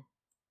 Mm-hmm.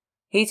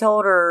 He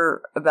told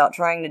her about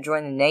trying to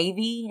join the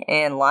Navy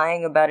and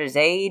lying about his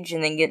age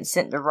and then getting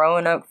sent to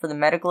Roanoke for the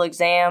medical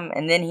exam,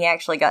 and then he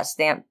actually got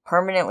stamped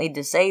permanently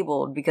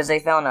disabled because they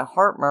found a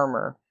heart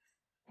murmur.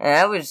 And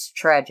that was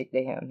tragic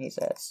to him, he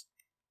says.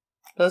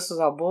 This is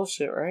all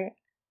bullshit, right?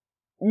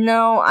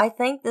 No, I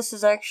think this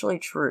is actually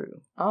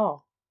true.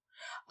 Oh,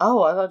 I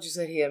thought you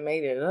said he had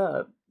made it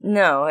up.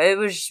 No, it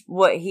was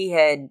what he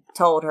had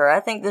told her.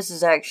 I think this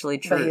is actually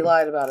true. But he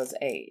lied about his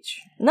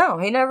age. No,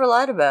 he never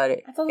lied about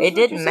it. It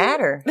didn't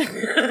matter. No,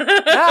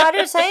 I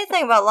didn't say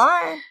anything about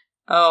lying.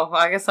 Oh,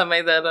 I guess I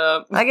made that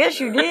up. I guess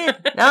you did.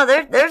 No,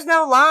 there's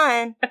no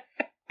lying.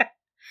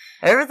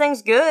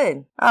 Everything's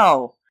good.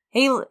 Oh,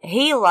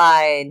 he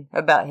lied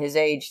about his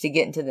age to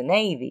get into the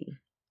Navy.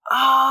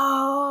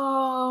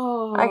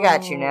 Oh. I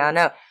got you now.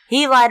 No,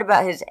 he lied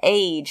about his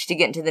age to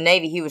get into the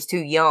Navy. He was too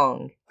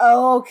young.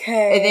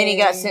 Okay. And then he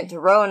got sent to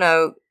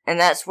Roanoke, and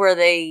that's where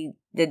they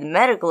did the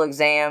medical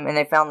exam, and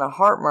they found the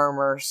heart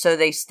murmur, so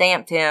they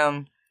stamped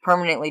him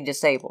permanently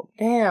disabled.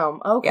 Damn,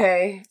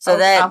 okay. Yeah. So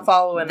I'm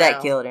following that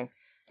now. killed him.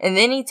 And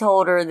then he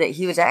told her that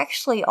he was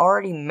actually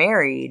already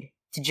married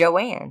to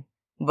Joanne,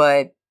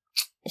 but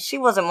she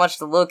wasn't much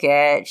to look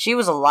at. She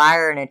was a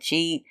liar and a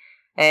cheat.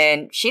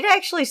 And she'd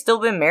actually still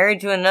been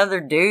married to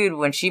another dude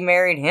when she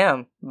married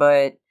him,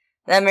 but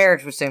that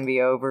marriage would soon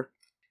be over.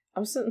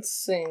 I'm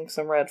sensing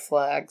some red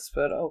flags,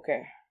 but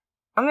okay.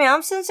 I mean,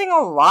 I'm sensing a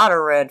lot of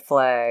red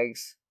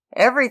flags.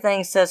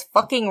 Everything says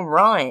fucking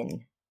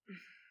run.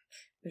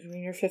 But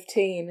when you're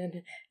 15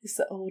 and he's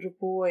the older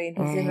boy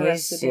and he's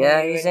interested in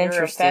you he's and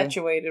interested. You're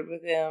infatuated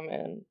with him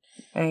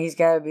and he's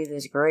gotta be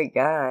this great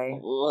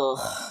guy.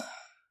 Ugh.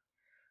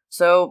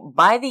 So,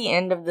 by the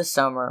end of the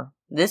summer,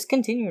 this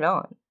continued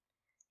on.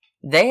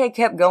 They had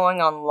kept going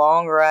on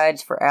long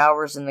rides for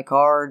hours in the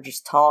car,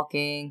 just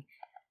talking,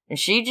 and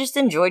she just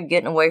enjoyed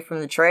getting away from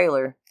the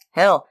trailer.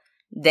 Hell,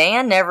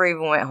 Dan never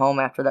even went home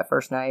after that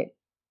first night.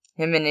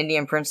 Him and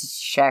Indian Princess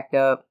shacked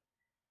up.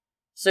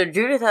 So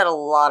Judith had a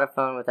lot of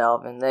fun with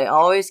Alvin. They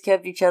always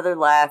kept each other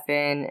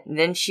laughing.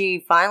 Then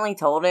she finally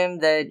told him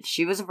that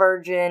she was a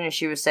virgin and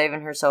she was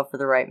saving herself for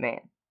the right man.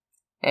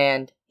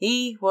 And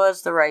he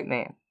was the right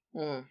man.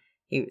 Mm.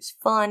 He was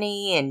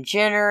funny and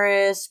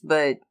generous,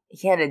 but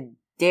he had a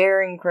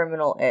daring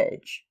criminal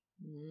edge.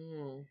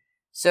 Mm.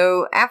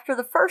 So after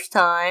the first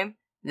time,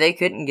 they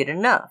couldn't get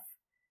enough.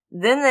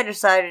 Then they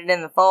decided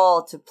in the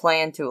fall to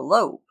plan to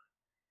elope.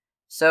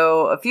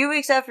 So a few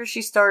weeks after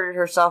she started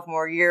her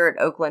sophomore year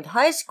at Oakland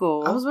High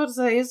School... I was about to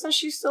say, isn't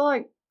she still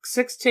like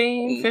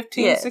 16,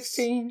 15, yes.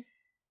 16?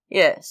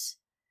 Yes.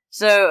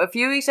 So a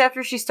few weeks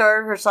after she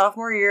started her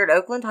sophomore year at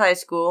Oakland High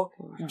School,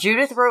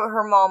 Judith wrote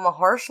her mom a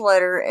harsh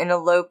letter and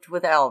eloped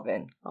with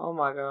Alvin. Oh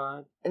my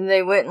God. And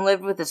they went and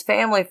lived with his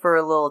family for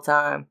a little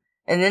time.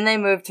 And then they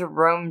moved to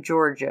Rome,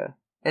 Georgia.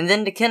 And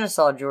then to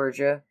Kennesaw,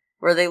 Georgia,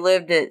 where they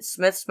lived at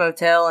Smith's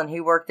Motel and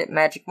he worked at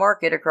Magic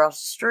Market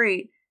across the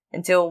street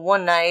until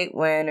one night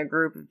when a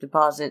group of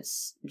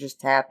deposits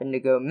just happened to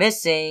go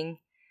missing.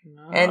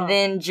 No. And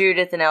then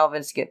Judith and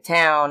Alvin skipped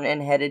town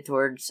and headed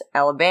towards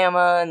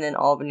Alabama and then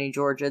Albany,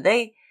 Georgia.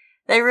 They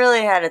They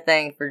really had a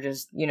thing for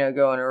just,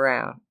 going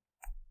around.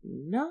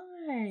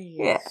 Nice.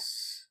 Yeah.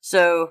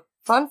 So,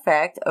 fun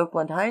fact,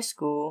 Oakland High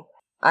School,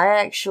 I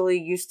actually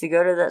used to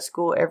go to that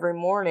school every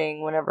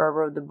morning whenever I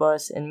rode the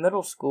bus in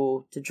middle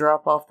school to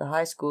drop off the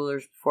high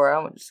schoolers before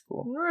I went to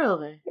school.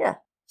 Really? Yeah.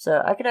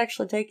 So, I could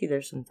actually take you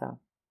there sometime.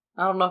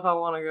 I don't know if I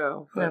want to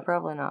go. But... No,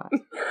 probably not.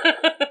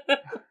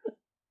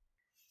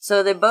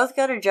 So, they both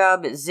got a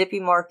job at Zippy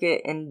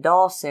Market in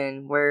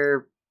Dawson,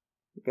 where,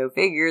 go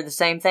figure, the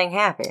same thing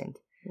happened.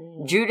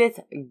 Judith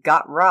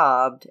got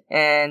robbed,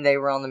 and they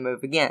were on the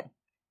move again.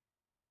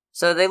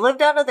 So they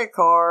lived out of their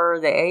car,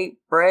 they ate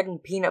bread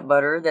and peanut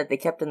butter that they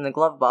kept in the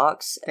glove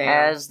box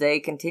as they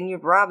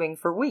continued robbing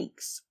for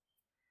weeks.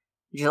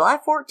 July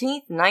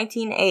 14th,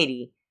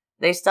 1980,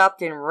 they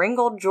stopped in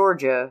Ringgold,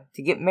 Georgia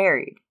to get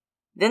married.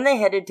 Then they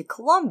headed to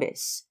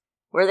Columbus,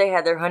 where they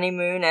had their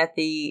honeymoon at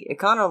the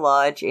Econo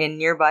Lodge in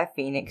nearby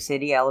Phoenix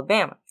City,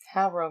 Alabama.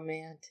 How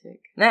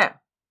romantic. Now,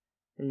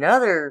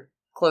 another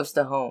close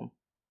to home.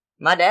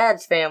 My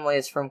dad's family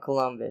is from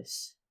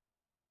Columbus.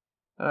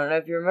 I don't know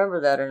if you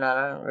remember that or not.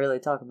 I don't really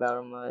talk about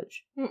them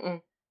much.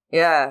 Mm-mm.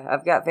 Yeah,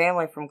 I've got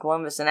family from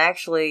Columbus, and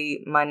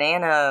actually, my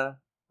Nana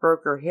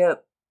broke her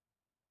hip,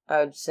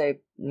 I'd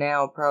say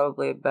now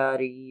probably about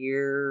a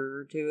year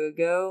or two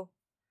ago.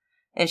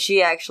 And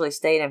she actually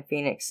stayed in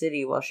Phoenix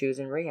City while she was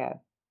in rehab.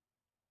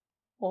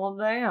 Well,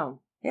 damn.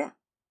 Yeah.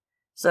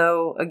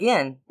 So,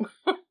 again.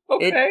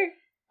 Okay.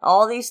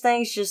 All these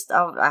things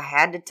I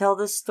had to tell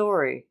this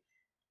story.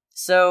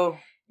 So...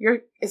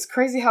 It's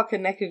crazy how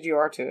connected you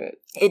are to it.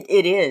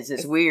 It is.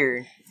 It's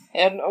weird.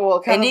 And,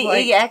 well,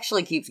 he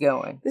actually keeps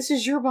going. This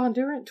is your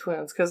Bondurant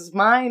twins, because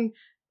mine...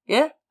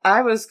 Yeah.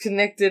 I was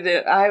connected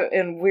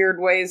in weird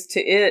ways to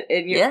it,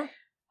 and yeah.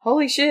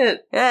 Holy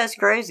shit. Yeah, it's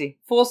crazy.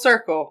 Full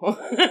circle.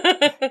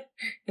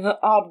 In an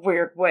odd,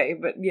 weird way,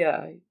 but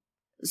yeah.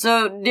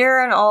 So,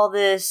 during all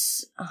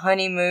this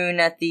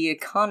honeymoon at the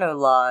Econo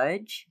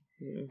Lodge,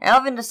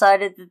 Alvin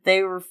decided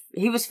that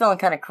he was feeling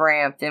kind of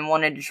cramped and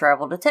wanted to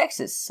travel to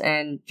Texas.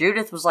 And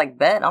Judith was like,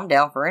 bet, I'm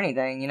down for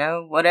anything,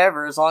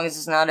 whatever, as long as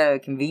it's not a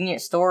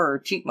convenience store or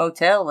a cheap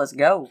motel, let's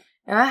go.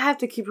 And I have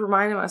to keep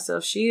reminding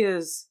myself, she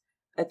is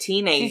a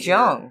teenager. She's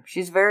young.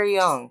 She's very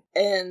young.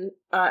 And,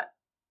 I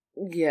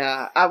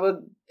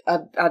don't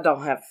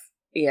have,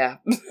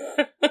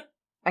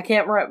 I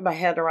can't wrap my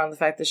head around the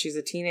fact that she's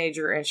a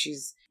teenager and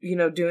she's,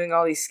 doing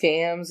all these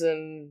scams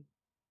and,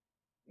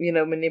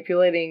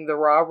 manipulating the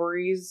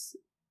robberies.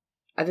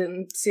 I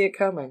didn't see it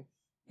coming.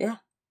 Yeah.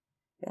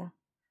 Yeah.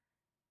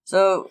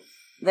 So,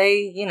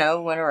 they,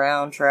 went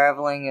around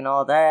traveling and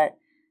all that.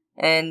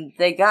 And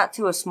they got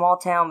to a small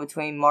town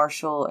between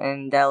Marshall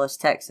and Dallas,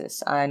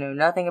 Texas. I know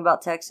nothing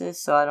about Texas,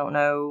 so I don't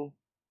know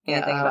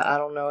anything about it. I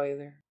don't know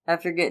either.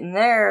 After getting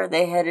there,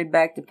 they headed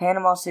back to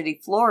Panama City,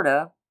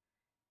 Florida.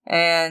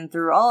 And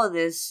through all of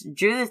this,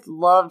 Judith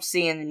loved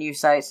seeing the new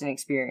sights and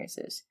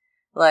experiences,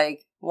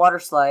 like water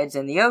slides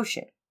in the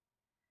ocean.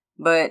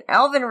 But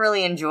Alvin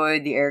really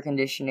enjoyed the air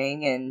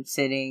conditioning and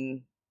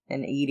sitting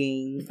and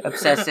eating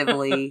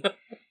obsessively.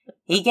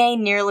 He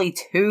gained nearly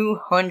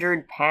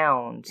 200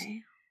 pounds.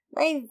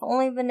 They've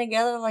only been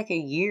together like a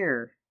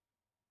year.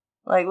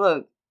 Like,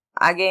 look,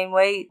 I gained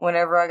weight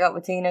whenever I got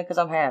with Tina because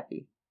I'm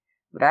happy.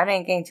 But I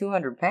didn't gain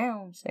 200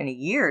 pounds in a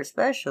year,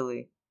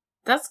 especially.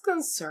 That's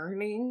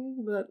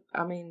concerning, but,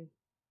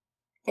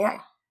 yeah.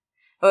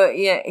 But,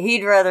 yeah,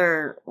 he'd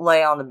rather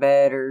lay on the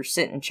bed or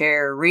sit in a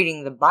chair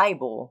reading the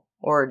Bible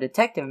or a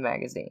detective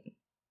magazine.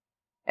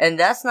 And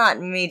that's not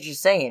me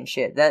just saying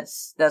shit.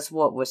 That's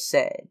what was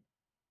said.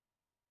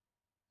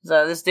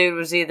 So this dude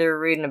was either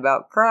reading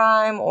about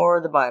crime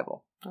or the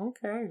Bible.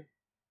 Okay.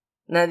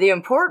 Now, the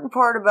important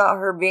part about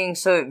her being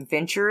so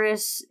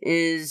adventurous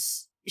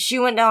is she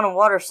went down a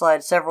water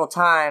slide several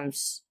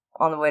times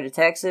on the way to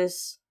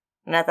Texas.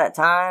 And at that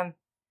time,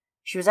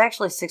 she was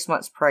actually 6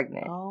 months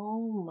pregnant.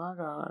 Oh, my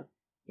God.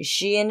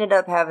 She ended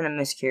up having a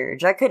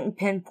miscarriage. I couldn't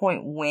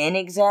pinpoint when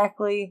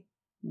exactly,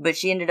 but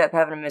she ended up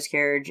having a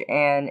miscarriage,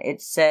 and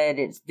it said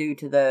it's due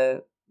to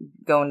the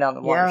going down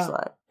the water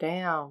slide.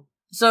 Damn.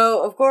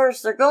 So, of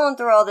course, they're going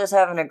through all this,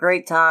 having a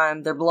great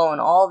time. They're blowing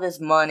all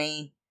this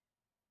money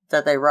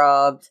that they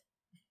robbed.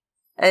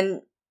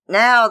 And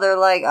now they're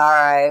like,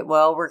 alright,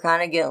 well, we're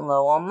kind of getting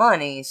low on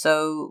money,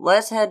 so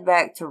let's head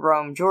back to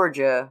Rome,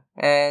 Georgia.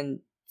 And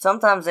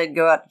sometimes they'd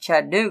go out to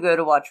Chattanooga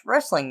to watch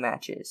wrestling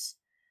matches.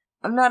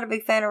 I'm not a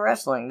big fan of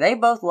wrestling. They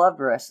both loved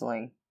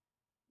wrestling.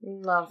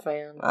 Not a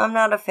fan. I'm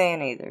not a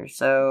fan either,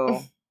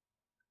 so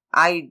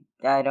I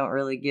don't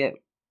really get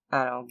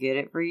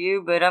it for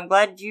you, but I'm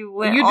glad you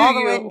went all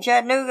the way to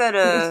Chattanooga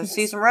to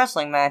see some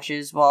wrestling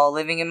matches while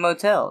living in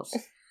motels.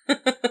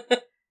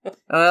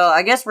 Well,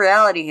 I guess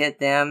reality hit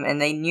them, and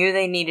they knew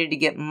they needed to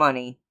get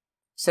money.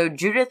 So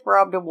Judith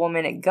robbed a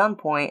woman at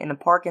gunpoint in a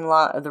parking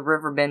lot of the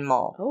Riverbend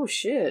Mall. Oh,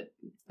 shit.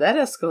 That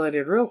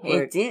escalated real quick.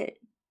 It did.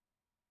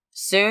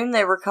 Soon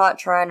they were caught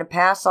trying to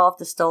pass off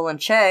the stolen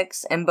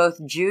checks, and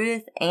both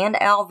Judith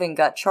and Alvin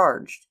got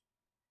charged.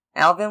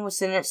 Alvin was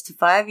sentenced to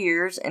 5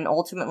 years and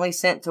ultimately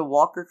sent to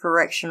Walker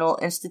Correctional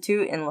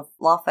Institute in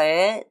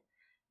Lafayette,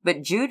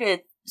 But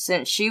Judith,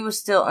 since she was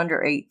still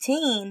under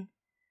 18,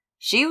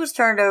 she was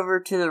turned over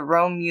to the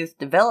Rome Youth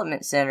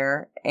Development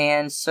Center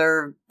and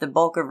served the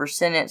bulk of her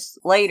sentence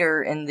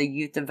later in the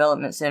Youth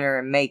Development Center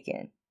in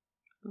Macon.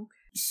 Okay.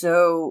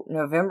 So,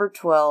 November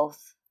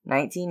 12th,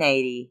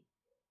 1980,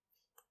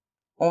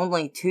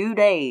 only 2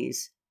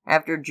 days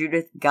after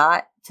Judith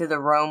got to the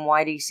Rome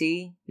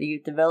YDC, the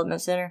Youth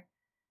Development Center,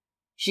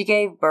 she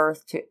gave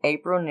birth to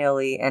April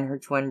Neelley and her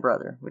twin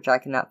brother, which I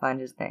cannot find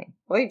his name.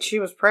 Wait, she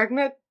was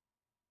pregnant?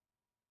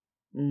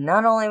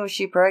 Not only was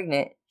she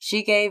pregnant,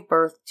 she gave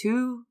birth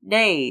 2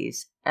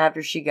 days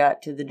after she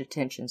got to the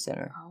detention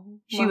center.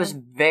 She was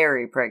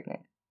very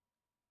pregnant.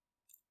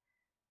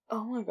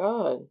 Oh my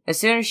god. As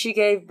soon as she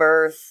gave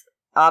birth,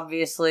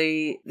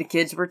 obviously the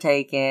kids were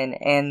taken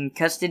and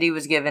custody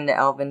was given to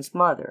Alvin's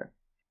mother.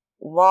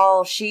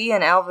 While she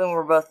and Alvin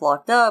were both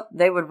locked up,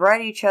 they would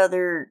write each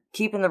other,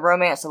 keeping the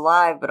romance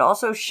alive, but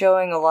also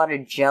showing a lot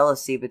of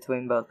jealousy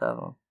between both of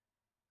them.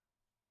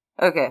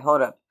 Okay,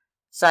 hold up.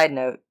 Side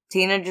note,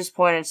 Tina just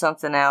pointed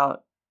something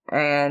out,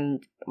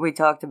 and we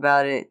talked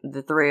about it,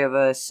 the three of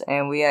us,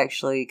 and we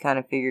actually kind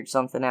of figured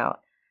something out.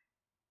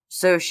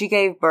 So she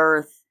gave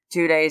birth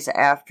 2 days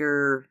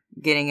after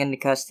getting into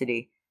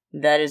custody.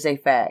 That is a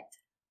fact.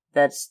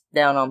 That's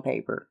down on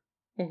paper.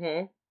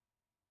 Mm-hmm.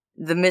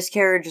 The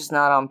miscarriage is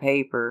not on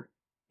paper.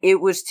 It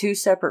was 2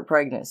 separate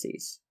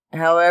pregnancies.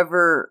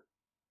 However,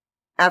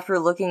 after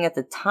looking at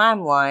the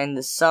timeline,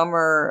 the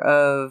summer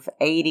of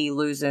 80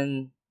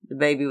 losing the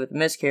baby with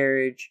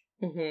miscarriage,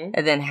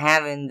 and then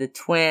having the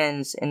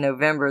twins in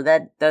November,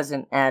 that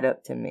doesn't add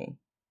up to me.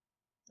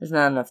 There's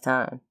not enough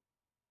time.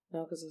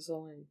 No, because it's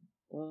only,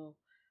 well,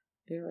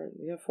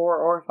 yeah, 4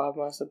 or 5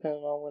 months,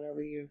 depending on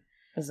whenever you...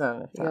 There's not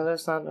enough time. Yeah,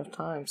 there's not enough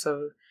time,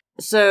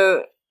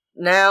 So,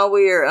 now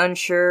we are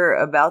unsure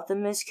about the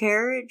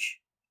miscarriage,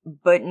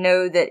 but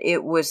know that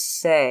it was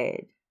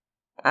said.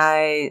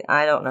 I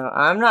don't know.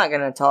 I'm not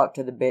going to talk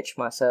to the bitch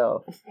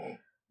myself.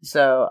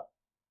 So,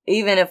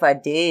 even if I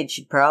did,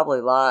 she'd probably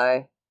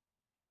lie.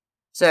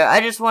 So,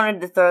 I just wanted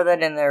to throw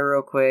that in there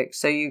real quick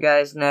so you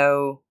guys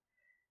know.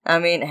 I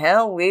mean,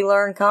 hell, we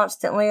learn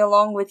constantly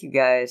along with you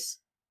guys.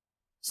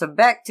 So,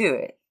 back to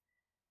it.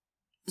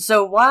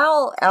 So,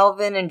 while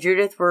Alvin and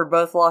Judith were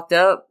both locked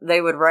up,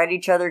 they would write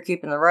each other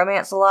keeping the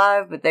romance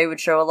alive, but they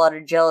would show a lot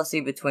of jealousy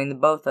between the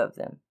both of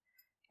them.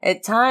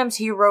 At times,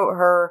 he wrote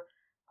her,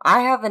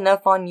 "I have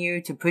enough on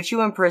you to put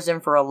you in prison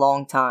for a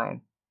long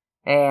time.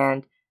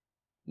 And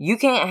you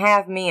can't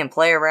have me and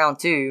play around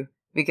too,"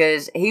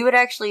 because he would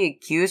actually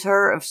accuse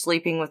her of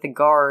sleeping with the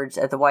guards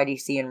at the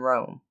YDC in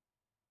Rome.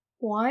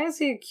 Why is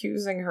he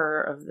accusing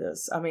her of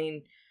this? I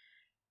mean,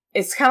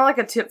 it's kind of like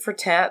a tit for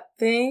tat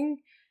thing,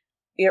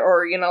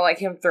 or, like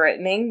him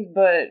threatening,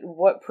 but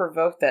what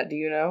provoked that, do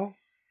you know?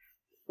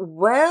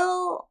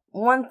 Well,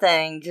 one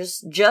thing,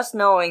 just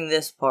knowing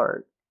this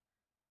part,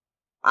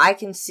 I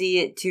can see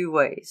it 2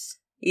 ways.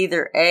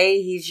 Either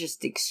A, he's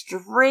just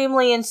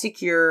extremely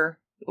insecure,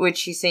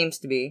 which he seems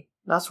to be.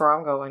 That's where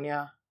I'm going,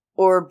 yeah.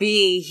 Or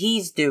B,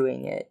 he's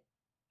doing it.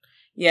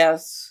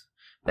 Yes.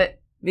 But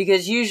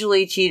because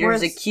usually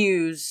cheaters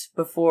accuse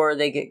before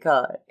they get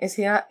caught. Is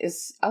he not?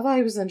 I thought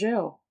he was in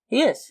jail.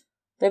 He is.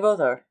 They both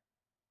are.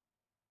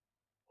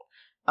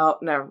 Oh,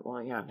 never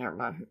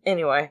mind.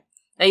 Anyway.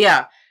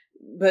 Yeah.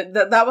 But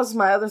that was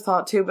my other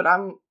thought too, but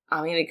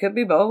it could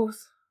be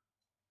both.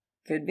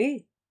 Could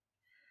be.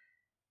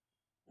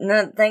 And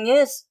the thing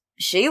is,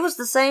 she was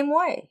the same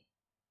way.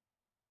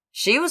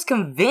 She was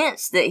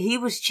convinced that he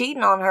was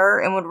cheating on her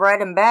and would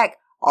write him back,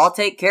 "I'll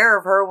take care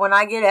of her when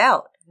I get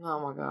out." Oh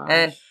my gosh.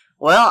 And,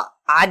 well,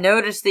 I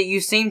noticed that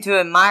you seem to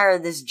admire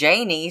this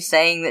Janie,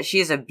 saying that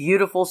she's a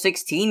beautiful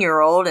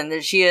 16-year-old and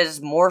that she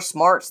has more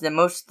smarts than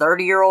most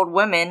 30-year-old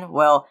women.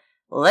 Well,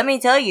 let me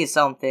tell you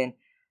something.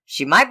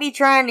 She might be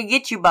trying to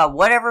get you by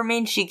whatever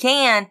means she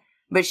can,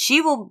 but she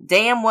will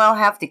damn well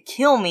have to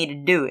kill me to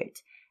do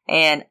it.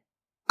 And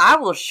I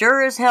will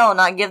sure as hell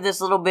not give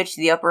this little bitch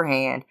the upper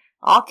hand.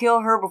 I'll kill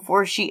her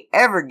before she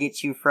ever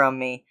gets you from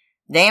me.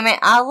 Damn it,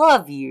 I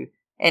love you,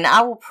 and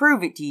I will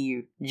prove it to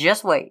you.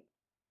 Just wait.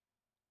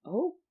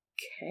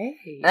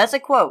 Okay. That's a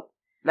quote.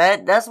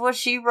 That's what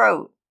she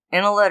wrote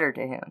in a letter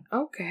to him.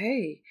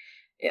 Okay.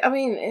 I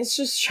mean, it's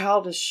just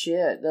childish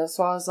shit. That's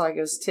why I was like,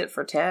 it was tit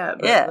for tat.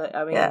 But,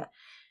 Yeah.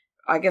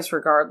 I guess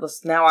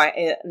regardless, now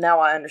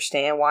I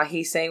understand why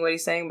he's saying what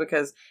he's saying,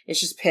 because it's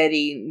just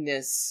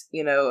pettiness,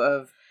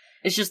 of...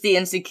 It's just the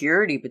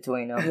insecurity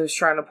between them. Who's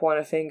trying to point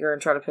a finger and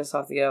try to piss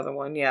off the other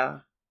one, yeah.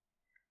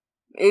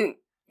 It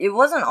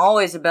wasn't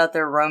always about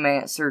their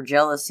romance or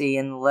jealousy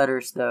in the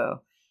letters,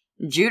 though.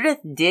 Judith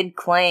did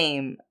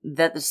claim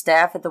that the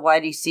staff at the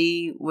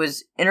YDC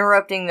was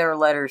interrupting their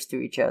letters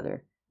to each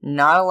other,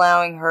 not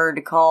allowing her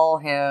to call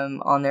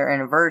him on their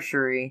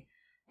anniversary,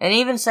 and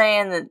even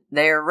saying that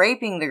they are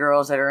raping the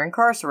girls that are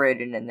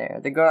incarcerated in there,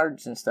 the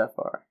guards and stuff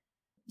are.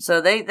 So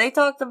they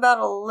talked about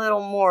a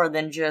little more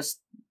than just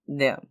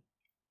them.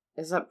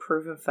 Is that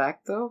proven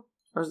fact, though?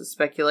 Or is it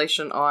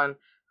speculation on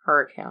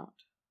her account?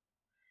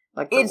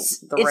 Like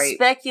it's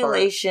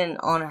speculation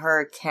on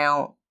her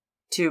account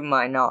to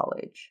my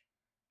knowledge.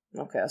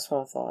 Okay, that's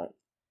what I thought.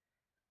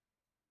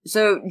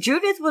 So,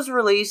 Judith was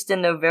released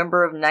in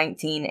November of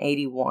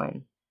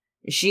 1981.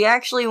 She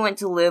actually went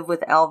to live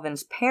with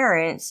Alvin's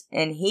parents,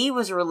 and he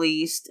was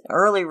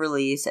early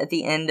release, at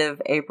the end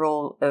of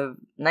April of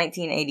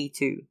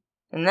 1982.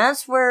 And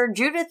that's where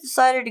Judith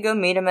decided to go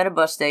meet him at a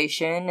bus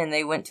station, and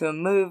they went to a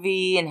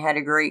movie and had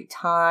a great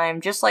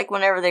time, just like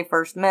whenever they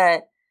first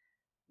met.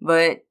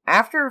 But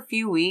after a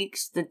few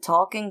weeks, the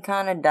talking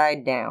kind of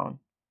died down.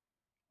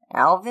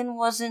 Alvin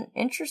wasn't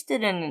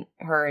interested in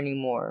her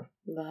anymore.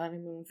 The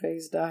honeymoon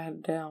phase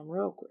died down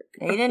real quick.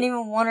 He didn't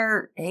even want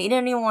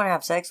to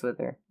have sex with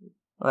her.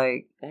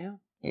 Like, damn.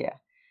 Yeah.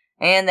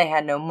 And they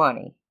had no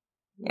money.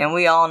 And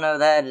we all know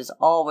that is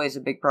always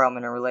a big problem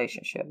in a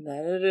relationship.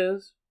 That it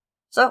is.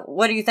 So,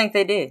 what do you think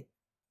they did?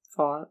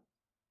 Fought.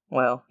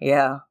 Well,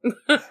 yeah.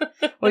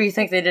 What do you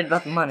think they did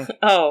about the money?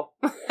 Oh.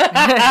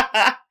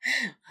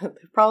 They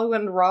probably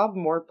went and robbed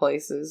more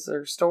places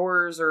or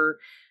stores or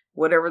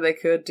whatever they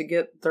could to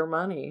get their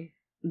money.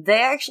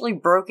 They actually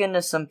broke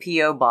into some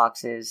P.O.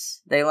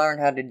 boxes. They learned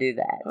how to do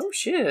that. Oh,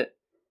 shit.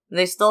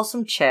 They stole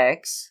some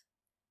checks.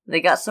 They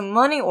got some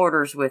money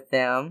orders with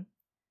them.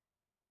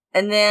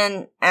 And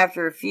then,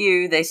 after a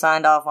few, they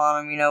signed off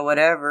on them,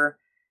 whatever.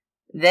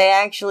 They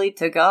actually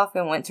took off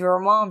and went to her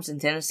mom's in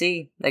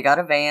Tennessee. They got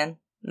a van.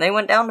 They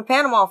went down to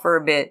Panama for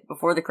a bit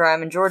before the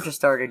crime in Georgia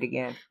started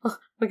again.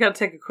 We gotta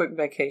take a quick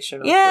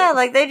vacation. Yeah,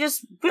 like they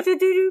just...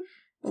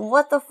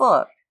 What the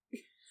fuck?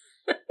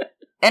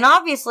 And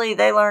obviously,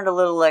 they learned a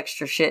little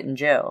extra shit in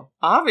jail.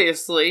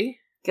 Obviously.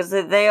 Because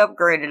they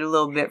upgraded a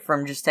little bit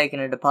from just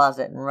taking a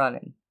deposit and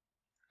running.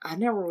 I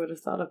never would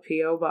have thought of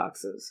P.O.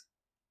 boxes.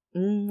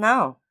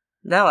 No,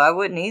 I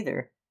wouldn't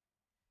either.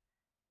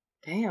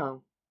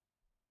 Damn.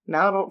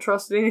 Now I don't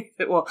trust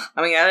anything. Well,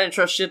 I mean, I didn't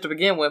trust shit to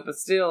begin with, but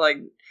still, like,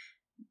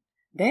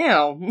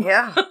 damn.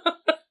 Yeah.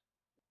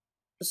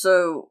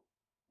 So,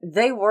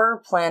 they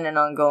were planning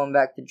on going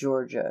back to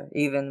Georgia,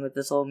 even with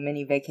this little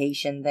mini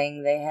vacation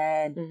thing they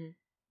had. Mm-hmm.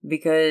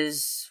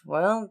 Because,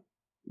 well,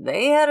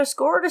 they had a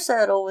score to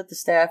settle with the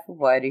staff of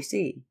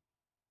YDC.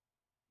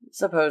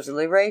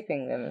 Supposedly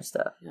raping them and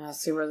stuff. Yeah, I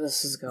see where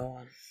this is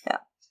going. Yeah.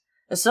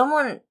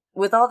 Someone,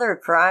 with all their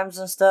crimes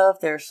and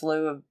stuff, their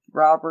slew of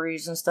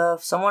robberies and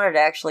stuff, someone had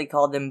actually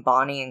called them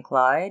Bonnie and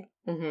Clyde.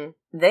 Mm-hmm.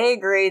 They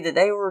agreed that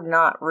they were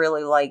not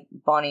really like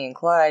Bonnie and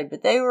Clyde,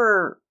 but they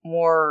were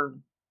more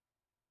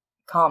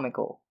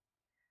comical.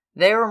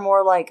 They were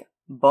more like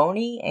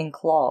Bonnie and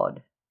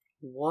Claude.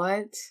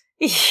 What?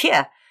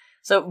 Yeah.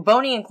 So,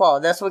 Bonnie and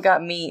Claude, that's what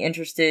got me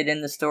interested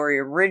in the story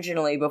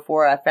originally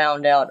before I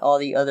found out all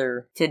the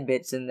other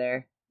tidbits in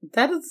there.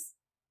 That is...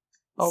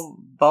 Oh,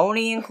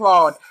 Bonnie and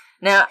Claude.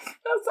 Now,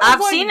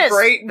 I've seen it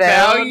great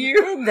spelled. Value.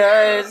 It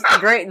does.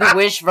 The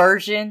Wish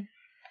version.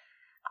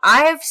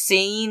 I have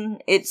seen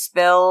it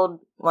spelled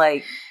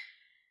like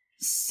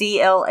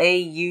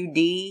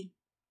C-L-A-U-D.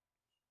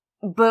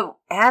 But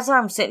as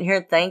I'm sitting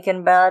here thinking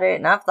about it,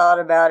 and I've thought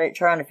about it,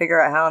 trying to figure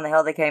out how in the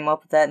hell they came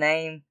up with that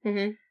name,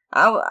 mm-hmm.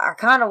 I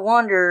kind of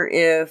wonder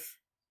if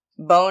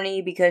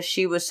Bonnie, because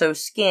she was so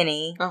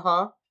skinny,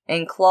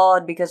 and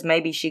Claude, because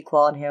maybe she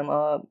clawed him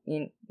up.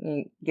 You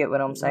get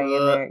what I'm saying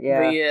there?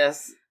 Yeah.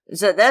 Yes.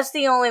 So that's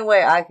the only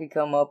way I could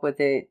come up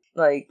with it.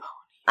 Like,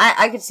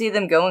 I could see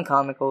them going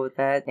comical with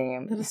that.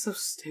 Damn. That is so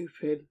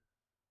stupid.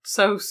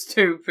 So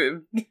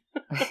stupid.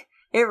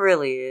 It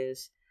really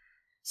is.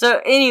 So,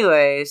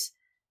 anyways,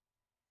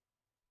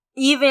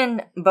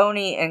 even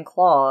Bonnie and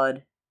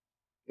Claude,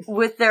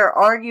 with their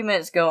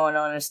arguments going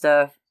on and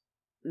stuff,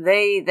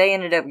 they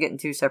ended up getting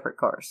two separate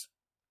cars.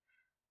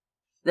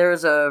 There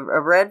was a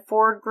red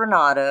Ford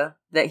Granada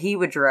that he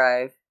would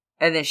drive,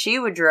 and then she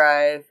would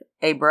drive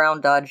a brown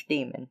Dodge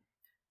Demon.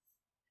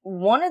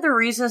 One of the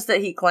reasons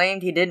that he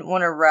claimed he didn't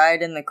want to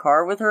ride in the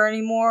car with her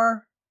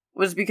anymore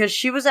was because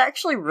she was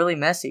actually really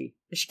messy.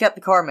 She kept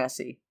the car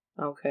messy.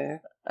 Okay.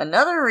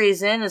 Another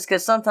reason is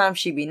because sometimes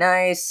she'd be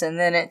nice, and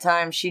then at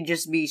times she'd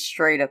just be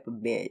straight up a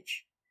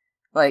bitch.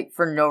 Like,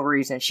 for no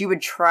reason. She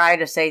would try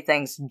to say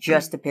things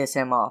just to piss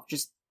him off.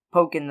 Just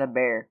poking the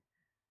bear.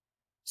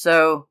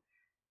 So,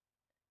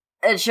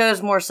 it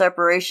shows more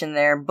separation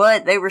there,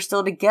 but they were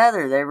still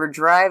together. They were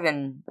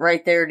driving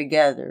right there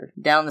together,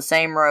 down the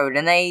same road,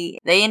 and they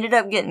ended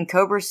up getting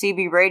Cobra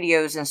CB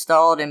radios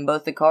installed in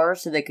both the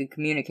cars so they could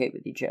communicate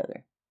with each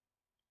other.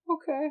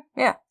 Okay.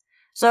 Yeah.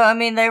 So, I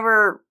mean, they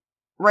were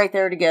right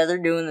there together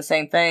doing the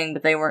same thing,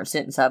 but they weren't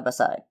sitting side by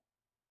side.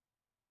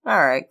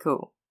 Alright,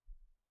 cool.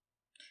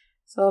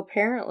 So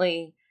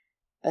apparently,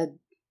 a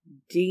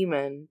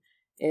Demon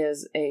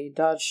is a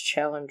Dodge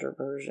Challenger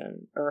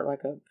version, or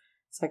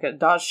it's like a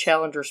Dodge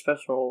Challenger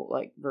special,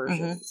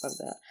 version of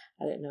that.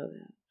 I didn't know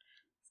that.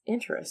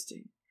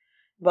 Interesting.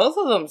 Both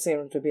of them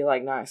seem to be,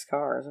 nice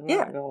cars, I'm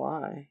not gonna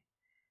lie.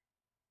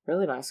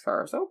 Really nice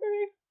cars, okay.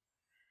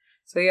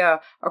 So yeah,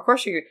 of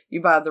course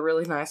you buy the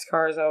really nice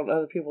cars out of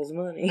other people's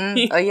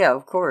money. Oh yeah,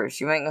 of course.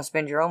 You ain't gonna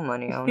spend your own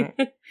money on it.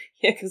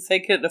 Yeah, because they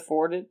couldn't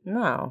afford it.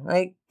 No,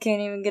 they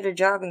can't even get a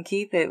job and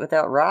keep it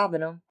without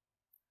robbing them.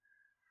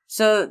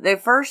 So they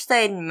first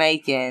stayed in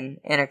Macon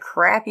in a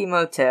crappy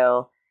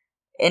motel,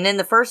 and in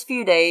the first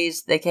few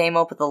days they came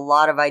up with a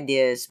lot of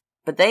ideas,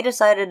 but they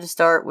decided to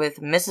start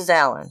with Mrs.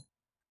 Allen.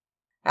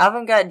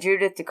 Alvin got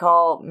Judith to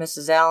call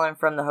Mrs. Allen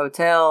from the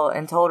hotel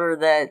and told her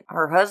that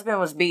her husband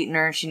was beating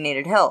her and she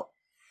needed help,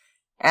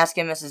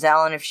 asking Mrs.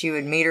 Allen if she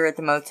would meet her at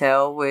the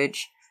motel,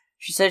 which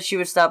she said she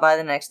would stop by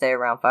the next day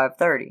around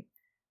 5:30.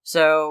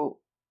 So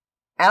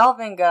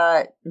Alvin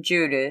got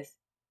Judith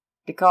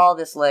to call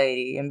this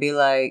lady and be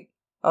like,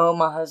 "Oh,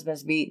 my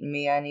husband's beating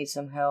me. I need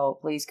some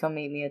help. Please come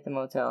meet me at the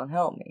motel and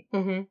help me."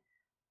 Mm-hmm.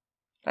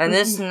 And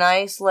this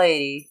nice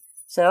lady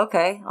said,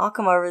 "Okay, I'll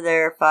come over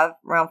there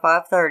around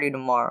 5:30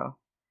 tomorrow."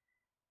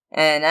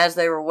 And as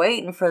they were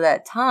waiting for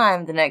that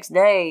time the next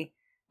day,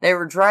 they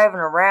were driving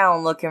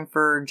around looking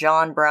for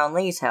John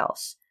Brownlee's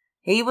house.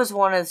 He was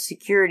one of the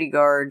security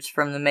guards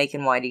from the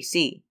Macon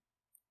YDC.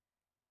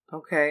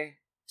 Okay.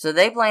 So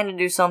they planned to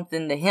do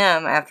something to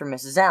him after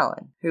Mrs.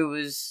 Allen, who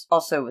was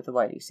also with the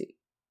YDC.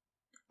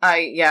 I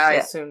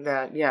assumed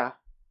that, yeah.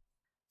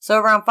 So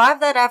around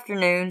 5 that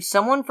afternoon,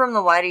 someone from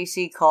the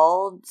YDC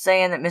called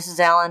saying that Mrs.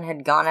 Allen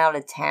had gone out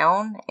of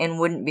town and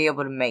wouldn't be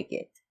able to make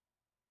it.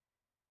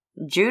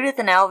 Judith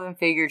and Alvin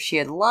figured she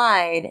had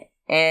lied,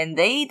 and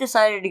they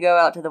decided to go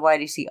out to the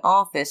YDC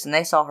office and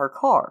they saw her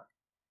car.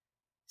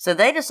 So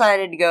they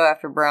decided to go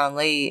after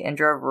Brownlee and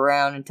drove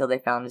around until they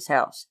found his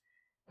house.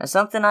 Now,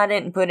 something I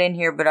didn't put in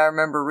here but I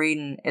remember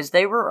reading is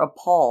they were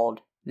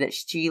appalled that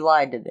she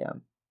lied to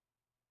them.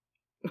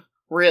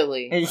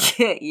 Really?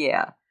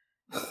 Yeah.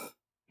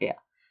 Yeah.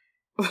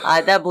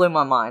 That blew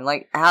my mind.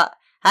 Like, how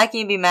can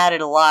you be mad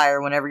at a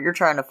liar whenever you're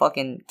trying to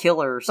fucking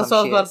kill her or something? That's what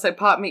I was about to say,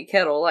 pot, meat,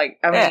 kettle. Like,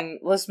 I mean,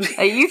 let's be...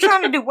 Hey, you're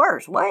trying to do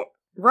worse. What?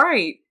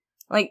 Right.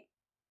 Like,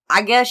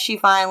 I guess she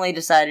finally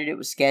decided it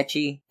was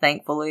sketchy,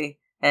 thankfully,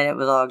 and it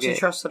was all good. She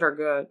trusted her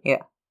good.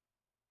 Yeah.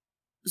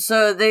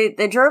 So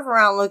they drove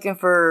around looking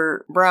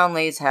for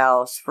Brownlee's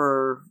house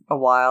for a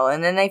while,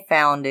 and then they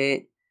found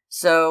it.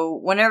 So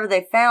whenever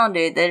they found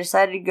it, they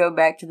decided to go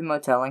back to the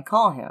motel and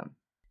call him.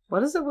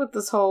 What is it with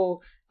this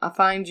whole, I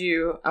find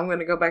you, I'm going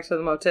to go back to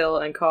the motel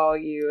and call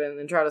you and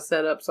then try to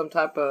set up some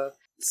type of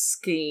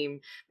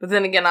scheme. But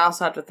then again, I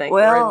also have to think,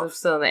 we're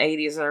still in the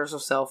 80s and there's no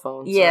cell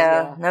phones.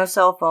 Yeah, no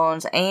cell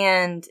phones.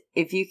 And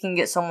if you can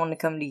get someone to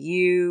come to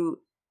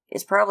you,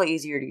 it's probably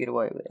easier to get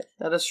away with.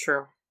 That is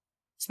true.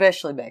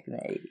 Especially back in the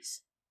 80s.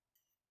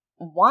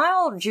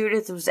 While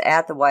Judith was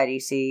at the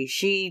YDC,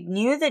 she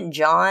knew that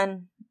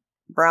John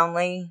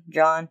Brownlee,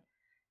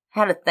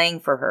 had a thing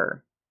for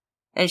her.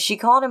 And she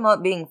called him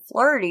up being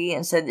flirty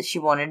and said that she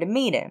wanted to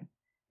meet him.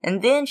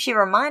 And then she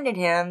reminded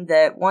him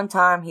that one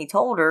time he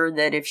told her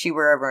that if she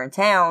were ever in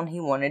town,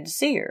 he wanted to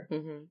see her.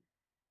 Mm-hmm.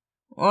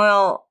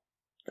 Well,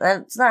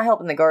 that's not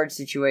helping the guard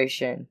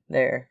situation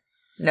there,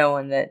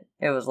 knowing that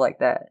it was like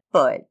that.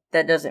 But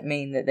that doesn't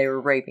mean that they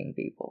were raping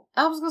people.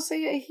 I was going to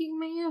say, he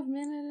may have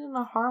meant it in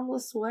a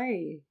harmless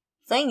way.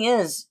 Thing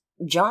is,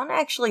 John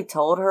actually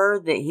told her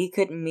that he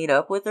couldn't meet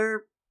up with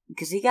her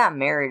because he got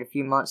married a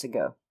few months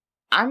ago.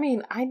 I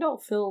mean, I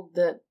don't feel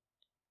that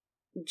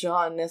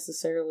John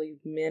necessarily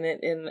meant it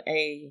in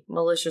a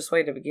malicious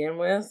way to begin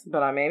with,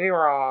 but I may be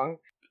wrong.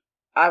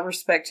 I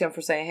respect him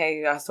for saying,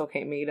 hey, I still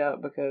can't meet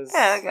up because...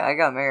 Yeah, I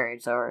got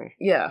married, sorry.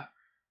 Yeah.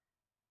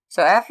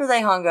 So after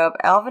they hung up,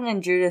 Alvin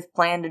and Judith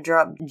planned to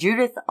drop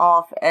Judith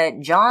off at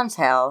John's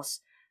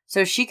house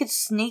so she could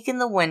sneak in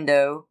the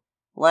window,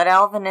 let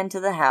Alvin into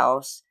the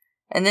house,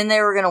 and then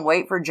they were going to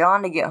wait for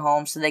John to get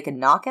home so they could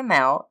knock him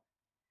out,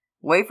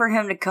 wait for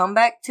him to come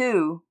back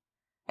too,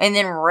 and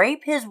then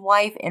rape his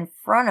wife in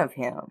front of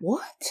him.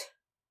 What?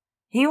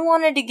 He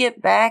wanted to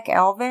get back,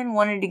 Alvin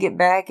wanted to get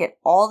back at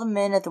all the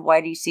men at the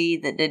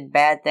YDC that did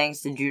bad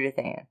things to Judith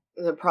Ann.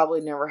 That probably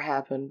never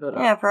happened, but...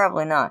 Yeah,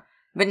 probably not.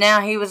 But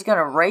now he was going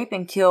to rape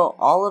and kill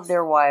all of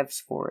their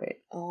wives for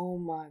it. Oh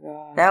my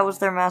god. That was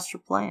their master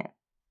plan.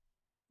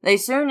 They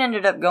soon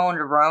ended up going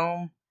to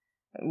Rome,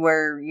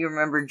 where you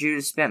remember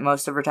Judith spent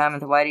most of her time at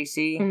the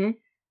YDC.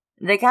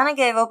 Mm-hmm. They kind of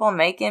gave up on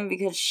Macon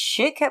because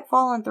shit kept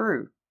falling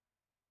through.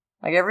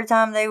 Like, every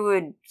time they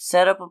would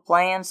set up a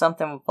plan,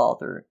 something would fall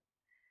through.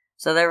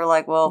 So they were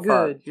like, well,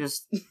 fuck,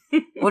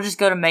 we'll just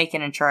go to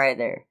Macon and try it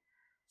there.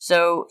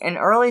 So, in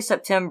early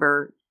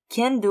September,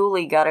 Ken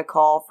Dooley got a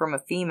call from a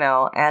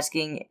female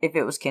asking if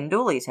it was Ken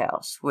Dooley's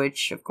house,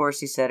 which, of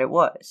course, he said it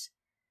was.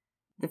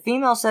 The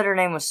female said her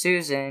name was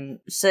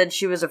Susan, said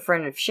she was a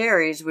friend of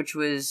Sherry's, which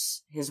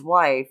was his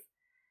wife,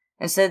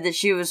 and said that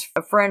she was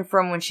a friend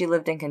from when she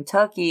lived in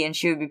Kentucky and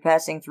she would be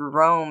passing through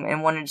Rome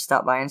and wanted to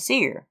stop by and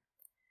see her.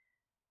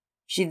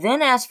 She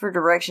then asked for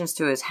directions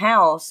to his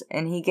house,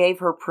 and he gave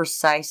her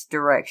precise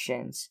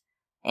directions.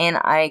 And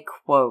I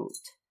quote,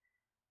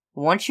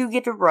 "Once you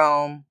get to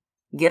Rome,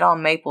 get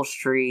on Maple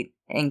Street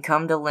and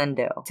come to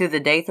Lindale, to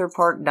the Dather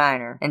Park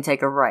Diner, and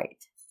take a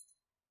right.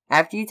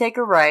 After you take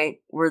a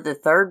right, we're the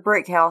third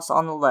brick house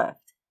on the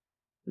left.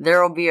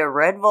 There will be a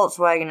red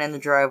Volkswagen in the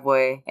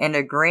driveway, and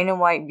a green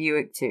and white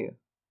Buick too.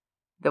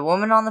 The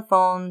woman on the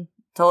phone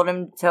told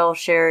him to tell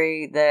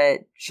Sherry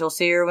that she'll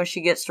see her when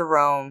she gets to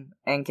Rome,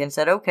 and Ken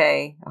said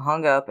okay,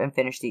 hung up, and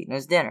finished eating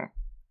his dinner.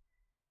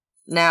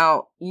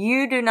 Now,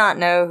 you do not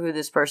know who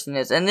this person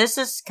is, and this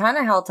is kind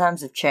of how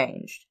times have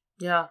changed.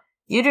 Yeah.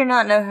 You do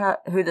not know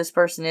who this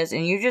person is,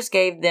 and you just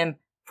gave them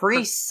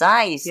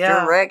precise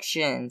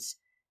directions,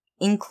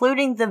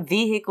 including the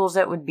vehicles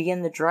that would be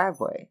in the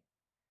driveway.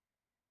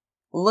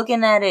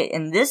 Looking at it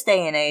in this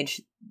day and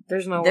age,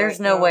 there's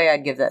no way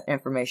I'd give that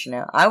information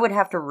out. I would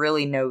have to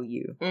really know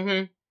you.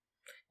 Mm-hmm.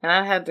 And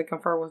I had to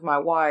confirm with my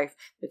wife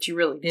that you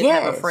really did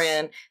have a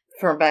friend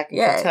from back in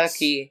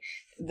Kentucky.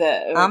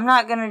 That I'm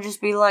not going to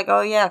just be like,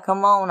 oh yeah,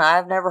 come on.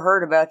 I've never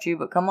heard about you,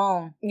 but come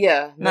on.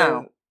 Yeah.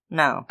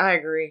 No. I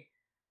agree.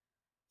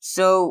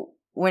 So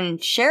when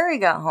Sherry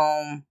got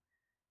home,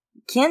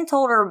 Ken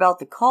told her about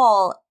the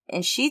call,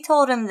 and she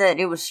told him that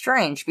it was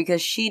strange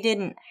because she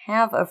didn't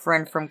have a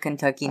friend from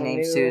Kentucky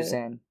named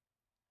Susan.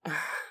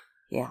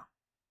 Yeah.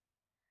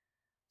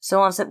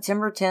 So on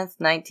September 10th,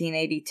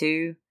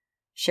 1982,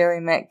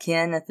 Sherry met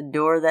Ken at the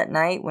door that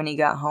night when he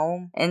got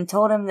home and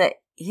told him that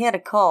he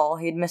had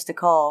missed a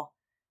call,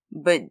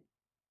 but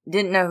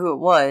didn't know who it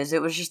was.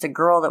 It was just a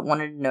girl that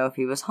wanted to know if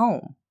he was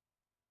home.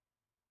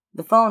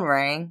 The phone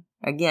rang,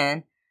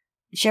 again.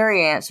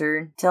 Sherry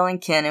answered, telling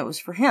Ken it was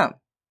for him.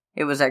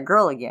 It was that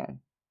girl again.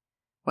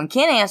 When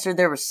Ken answered,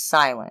 there was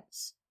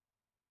silence.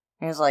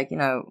 He was like,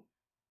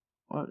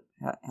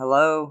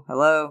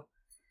 hello?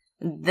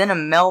 Then a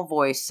male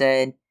voice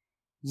said,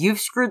 "You've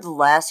screwed the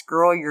last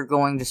girl you're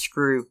going to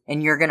screw,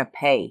 and you're gonna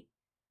pay."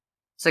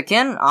 So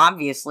Ken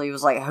obviously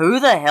was like, who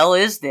the hell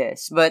is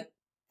this? But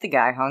the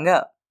guy hung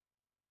up.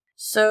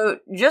 So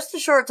just a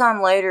short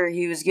time later,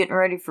 he was getting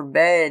ready for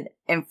bed,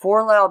 and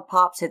 4 loud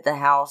pops hit the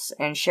house,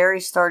 and Sherry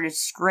started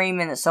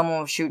screaming that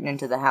someone was shooting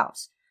into the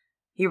house.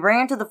 He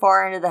ran to the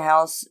far end of the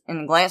house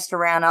and glanced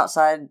around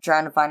outside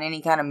trying to find any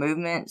kind of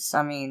movements.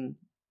 I mean,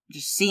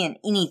 just seeing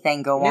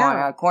anything go on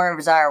out of the corner of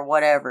his eye or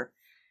whatever.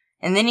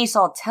 And then he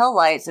saw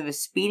taillights of a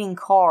speeding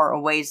car a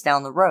ways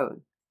down the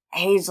road.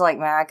 He's like,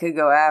 man, I could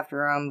go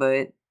after him,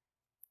 but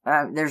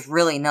there's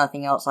really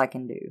nothing else I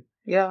can do.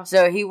 Yeah.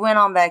 So he went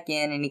on back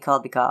in and he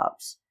called the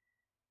cops.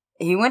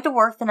 He went to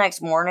work the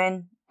next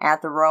morning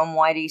at the Rome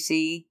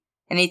YDC,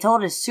 and he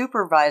told his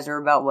supervisor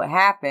about what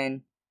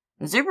happened.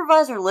 The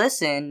supervisor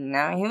listened.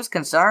 Now, he was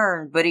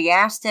concerned, but he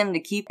asked him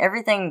to keep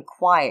everything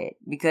quiet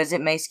because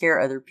it may scare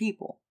other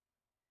people.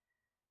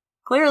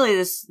 Clearly,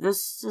 this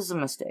is a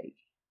mistake.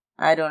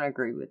 I don't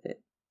agree with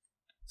it.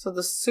 So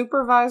the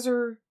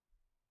supervisor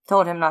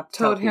told him not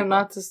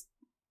to.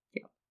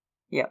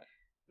 Yeah.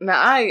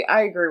 Now,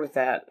 I agree with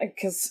that.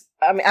 Because,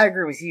 I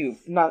agree with you,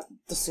 not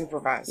the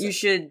supervisor. You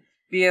should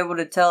be able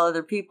to tell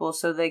other people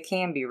so they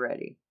can be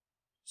ready.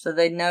 So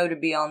they know to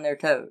be on their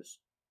toes.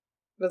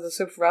 But the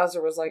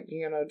supervisor was like,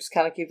 just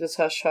kind of keep this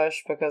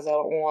hush-hush because I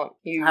don't want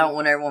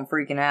everyone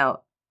freaking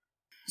out.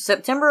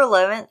 September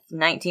 11th,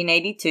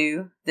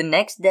 1982, the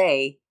next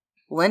day,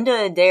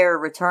 Linda Adair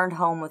returned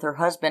home with her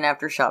husband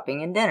after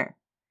shopping and dinner.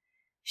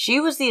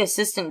 She was the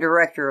assistant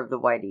director of the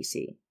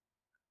YDC.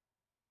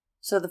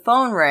 So the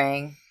phone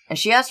rang, and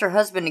she asked her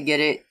husband to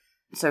get it,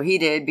 so he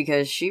did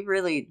because she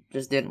really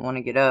just didn't want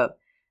to get up.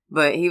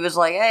 But he was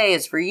like, hey,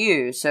 it's for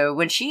you. So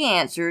when she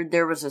answered,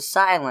 there was a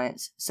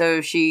silence, so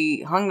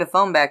she hung the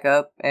phone back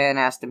up and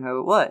asked him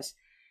who it was.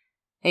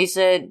 He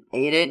said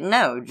he didn't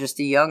know, just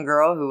a young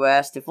girl who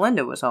asked if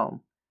Linda was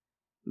home.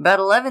 About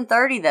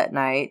 11:30 that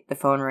night, the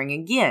phone rang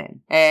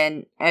again,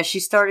 and as she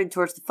started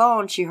towards the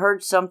phone, she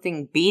heard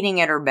something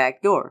beating at her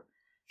back door.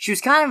 She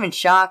was kind of in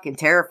shock and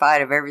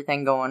terrified of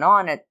everything going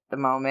on at the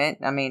moment.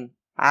 I mean,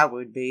 I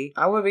would be.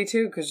 I would be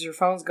too, because your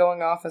phone's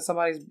going off and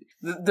somebody's...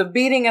 The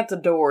beating at the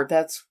door,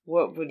 that's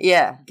what would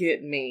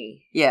get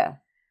me. Yeah.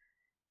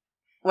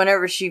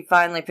 Whenever she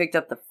finally picked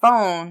up the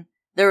phone,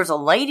 there was a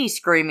lady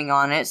screaming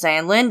on it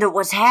saying, Linda,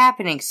 what's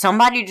happening?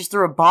 Somebody just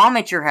threw a bomb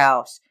at your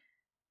house.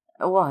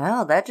 Well,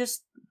 hell, that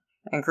just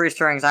increased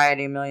her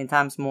anxiety a million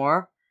times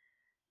more.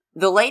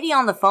 The lady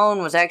on the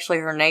phone was actually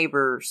her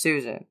neighbor,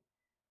 Susan.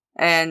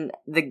 And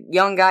the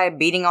young guy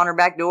beating on her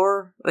back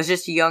door was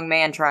just a young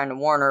man trying to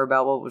warn her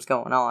about what was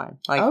going on.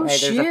 Like, hey,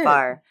 there's a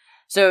fire.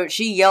 So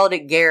she yelled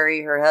at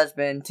Gary, her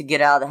husband, to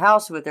get out of the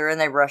house with her, and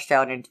they rushed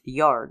out into the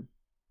yard.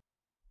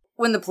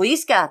 When the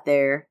police got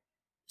there,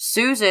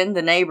 Susan,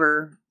 the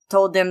neighbor,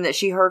 told them that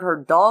she heard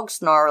her dog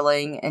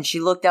snarling, and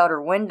she looked out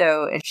her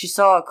window, and she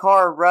saw a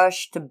car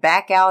rush to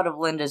back out of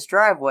Linda's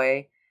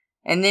driveway,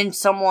 and then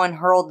someone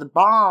hurled the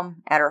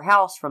bomb at her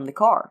house from the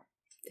car.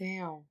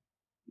 Damn.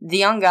 The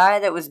young guy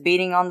that was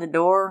beating on the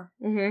door,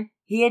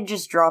 he had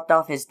just dropped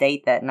off his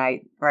date that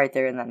night right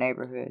there in that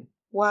neighborhood.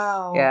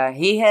 Wow. Yeah,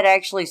 he had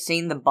actually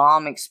seen the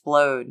bomb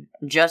explode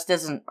just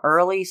as an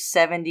early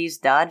 70s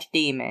Dodge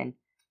Demon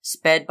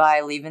sped by,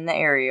 leaving the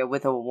area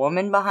with a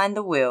woman behind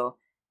the wheel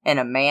and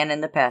a man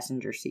in the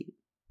passenger seat.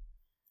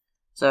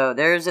 So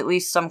there's at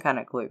least some kind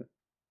of clue.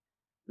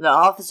 The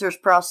officers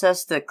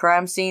processed the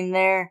crime scene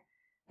there,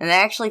 and they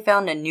actually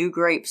found a new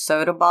grape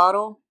soda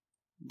bottle,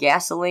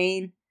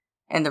 gasoline,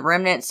 and the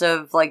remnants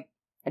of,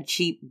 a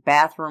cheap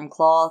bathroom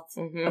cloth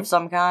of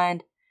some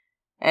kind.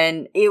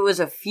 And it was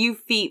a few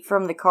feet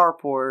from the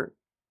carport,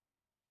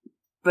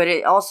 but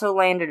it also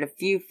landed a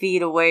few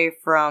feet away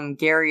from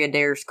Gary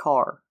Adair's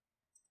car.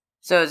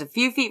 So it was a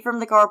few feet from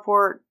the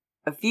carport,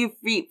 a few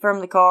feet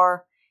from the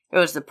car. It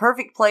was the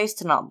perfect place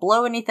to not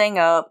blow anything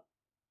up.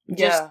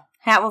 Just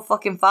have a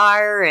fucking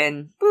fire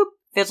and boop,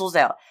 fizzles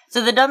out.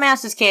 So the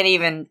dumbasses can't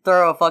even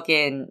throw a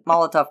fucking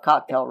Molotov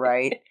cocktail,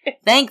 right?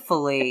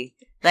 Thankfully,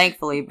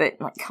 but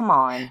like, come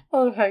on. I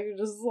love how you're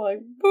just like,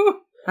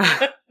 boop.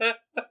 Boop,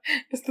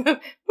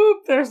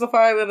 there's the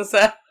fire, then it's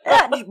out.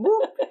 Yeah, just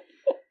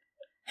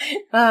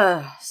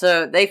boop.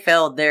 So they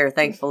failed there,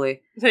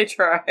 thankfully. They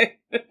tried.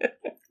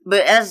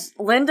 But as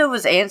Linda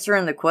was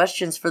answering the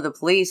questions for the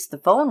police, the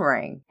phone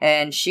rang,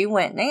 and she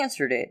went and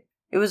answered it.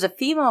 It was a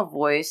female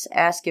voice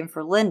asking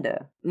for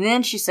Linda. And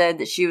then she said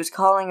that she was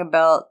calling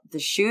about the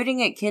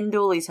shooting at Ken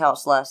Dooley's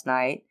house last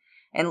night,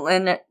 and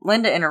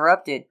Linda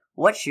interrupted.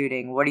 What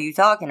shooting? What are you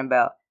talking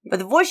about? But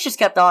the voice just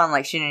kept on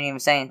like she didn't even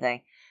say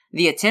anything.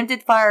 The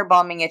attempted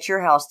firebombing at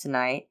your house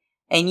tonight,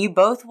 and you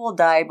both will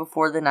die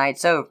before the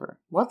night's over.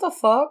 What the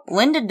fuck?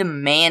 Linda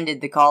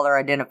demanded the caller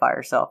identify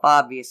herself,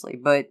 obviously,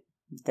 but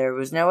there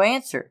was no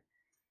answer.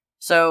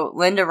 So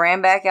Linda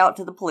ran back out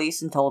to the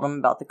police and told them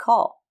about the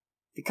call.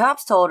 The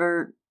cops told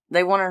her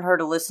they wanted her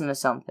to listen to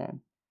something.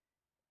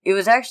 It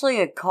was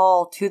actually a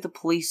call to the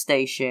police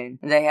station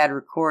they had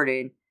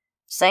recorded,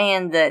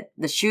 saying that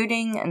the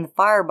shooting and the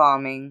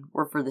firebombing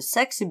were for the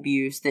sex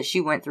abuse that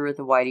she went through at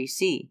the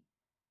YDC.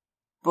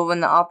 But when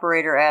the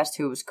operator asked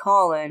who was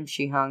calling,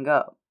 she hung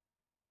up.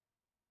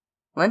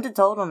 Linda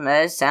told him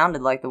that it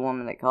sounded like the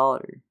woman that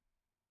called her.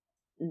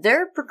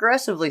 They're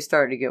progressively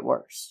starting to get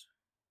worse.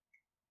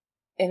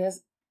 And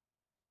as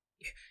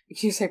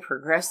you say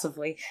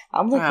progressively,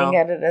 I'm looking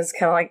at it as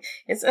kind of like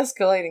it's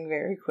escalating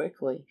very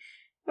quickly.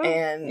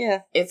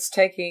 And it's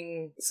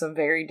taking some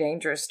very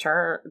dangerous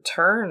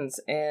turns.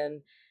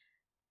 And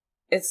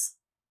it's,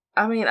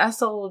 I mean, I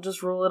still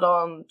just rule it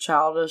on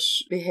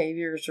childish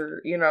behaviors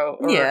or,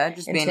 or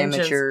just being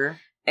immature.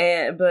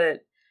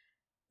 But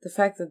the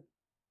fact that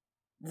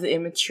the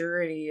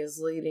immaturity is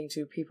leading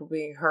to people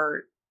being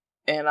hurt,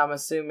 and I'm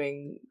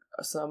assuming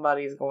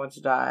somebody is going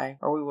to die,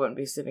 or we wouldn't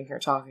be sitting here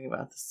talking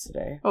about this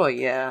today. Oh,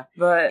 yeah.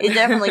 But it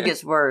definitely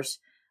gets worse.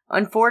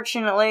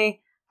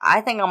 Unfortunately,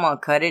 I think I'm going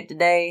to cut it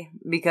today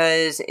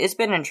because it's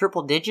been in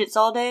triple digits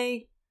all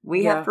day.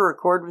 We have to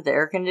record with the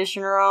air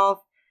conditioner off.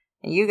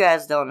 And you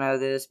guys don't know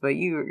this, but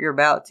you're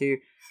about to.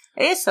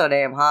 It's so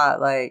damn hot.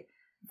 Like,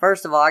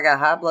 first of all, I got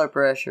high blood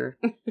pressure.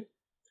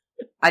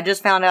 I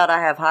just found out I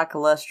have high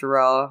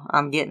cholesterol.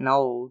 I'm getting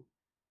old.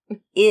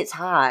 It's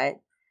hot.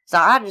 So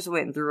I just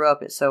went and threw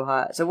up. It's so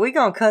hot. So we're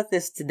going to cut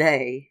this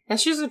today. And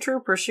she's a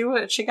trooper. She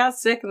got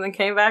sick and then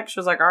came back. She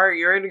was like, all right,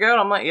 you ready to go?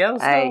 And I'm like, yeah,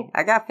 let's go.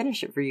 I got to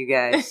finish it for you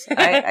guys.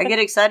 I get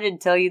excited to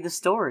tell you the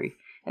story.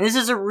 And this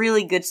is a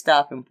really good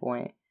stopping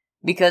point.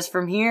 Because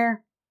from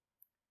here,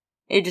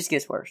 it just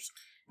gets worse.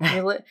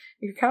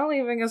 You're kind of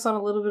leaving us on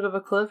a little bit of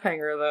a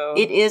cliffhanger, though.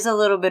 It is a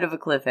little bit of a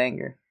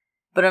cliffhanger.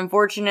 But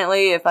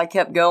unfortunately, if I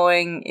kept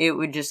going, it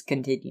would just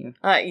continue.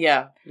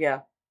 Yeah.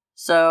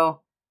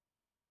 So,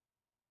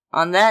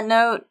 on that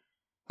note,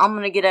 I'm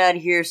going to get out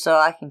of here so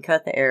I can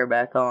cut the air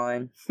back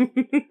on.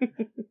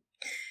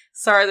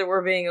 Sorry that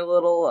we're being a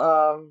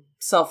little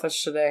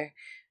selfish today,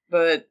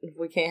 but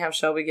we can't have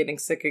Shelby getting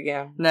sick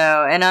again.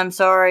 No, and I'm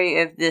sorry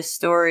if this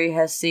story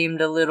has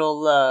seemed a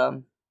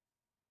little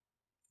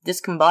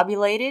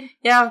discombobulated.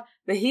 Yeah,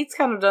 the heat's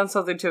kind of done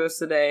something to us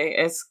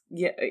today.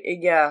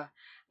 Yeah.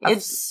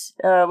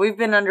 We've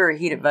been under a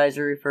heat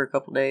advisory for a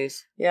couple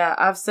days. Yeah,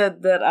 I've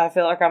said that I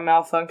feel like I'm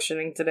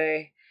malfunctioning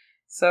today.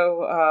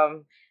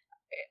 So,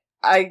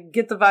 I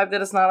get the vibe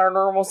that it's not our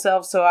normal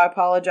self, so I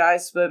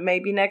apologize, but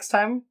maybe next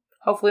time,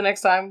 hopefully next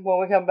time, when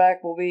we come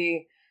back, we'll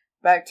be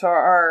back to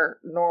our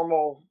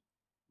normal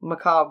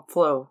macabre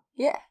flow.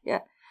 Yeah.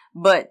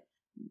 But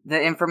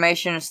the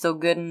information is still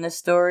good in this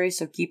story,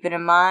 so keep it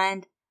in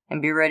mind,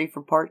 and be ready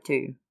for part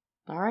 2.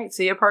 Alright,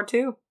 see you part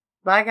 2.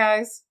 Bye,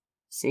 guys.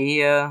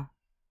 See ya.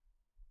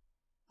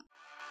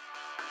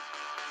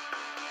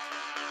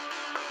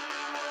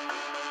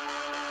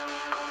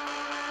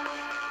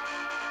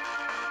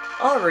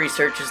 All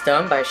research is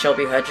done by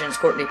Shelby Hutchins,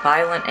 Courtney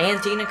Pylant,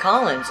 and Tina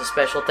Collins. A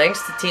special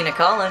thanks to Tina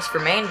Collins for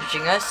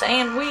managing us,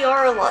 and we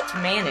are a lot to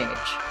manage.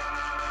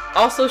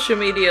 All social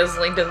media is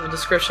linked in the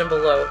description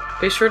below.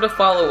 Be sure to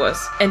follow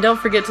us, and don't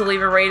forget to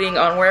leave a rating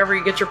on wherever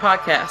you get your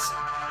podcast.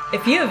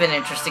 If you have an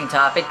interesting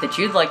topic that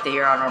you'd like to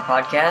hear on our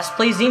podcast,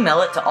 please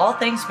email it to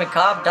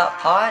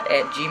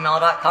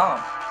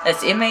allthingsmacabre.pod@gmail.com.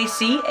 That's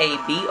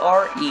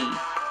MACABRE.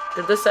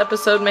 Did this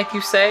episode make you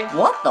say,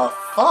 "What the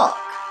fuck?"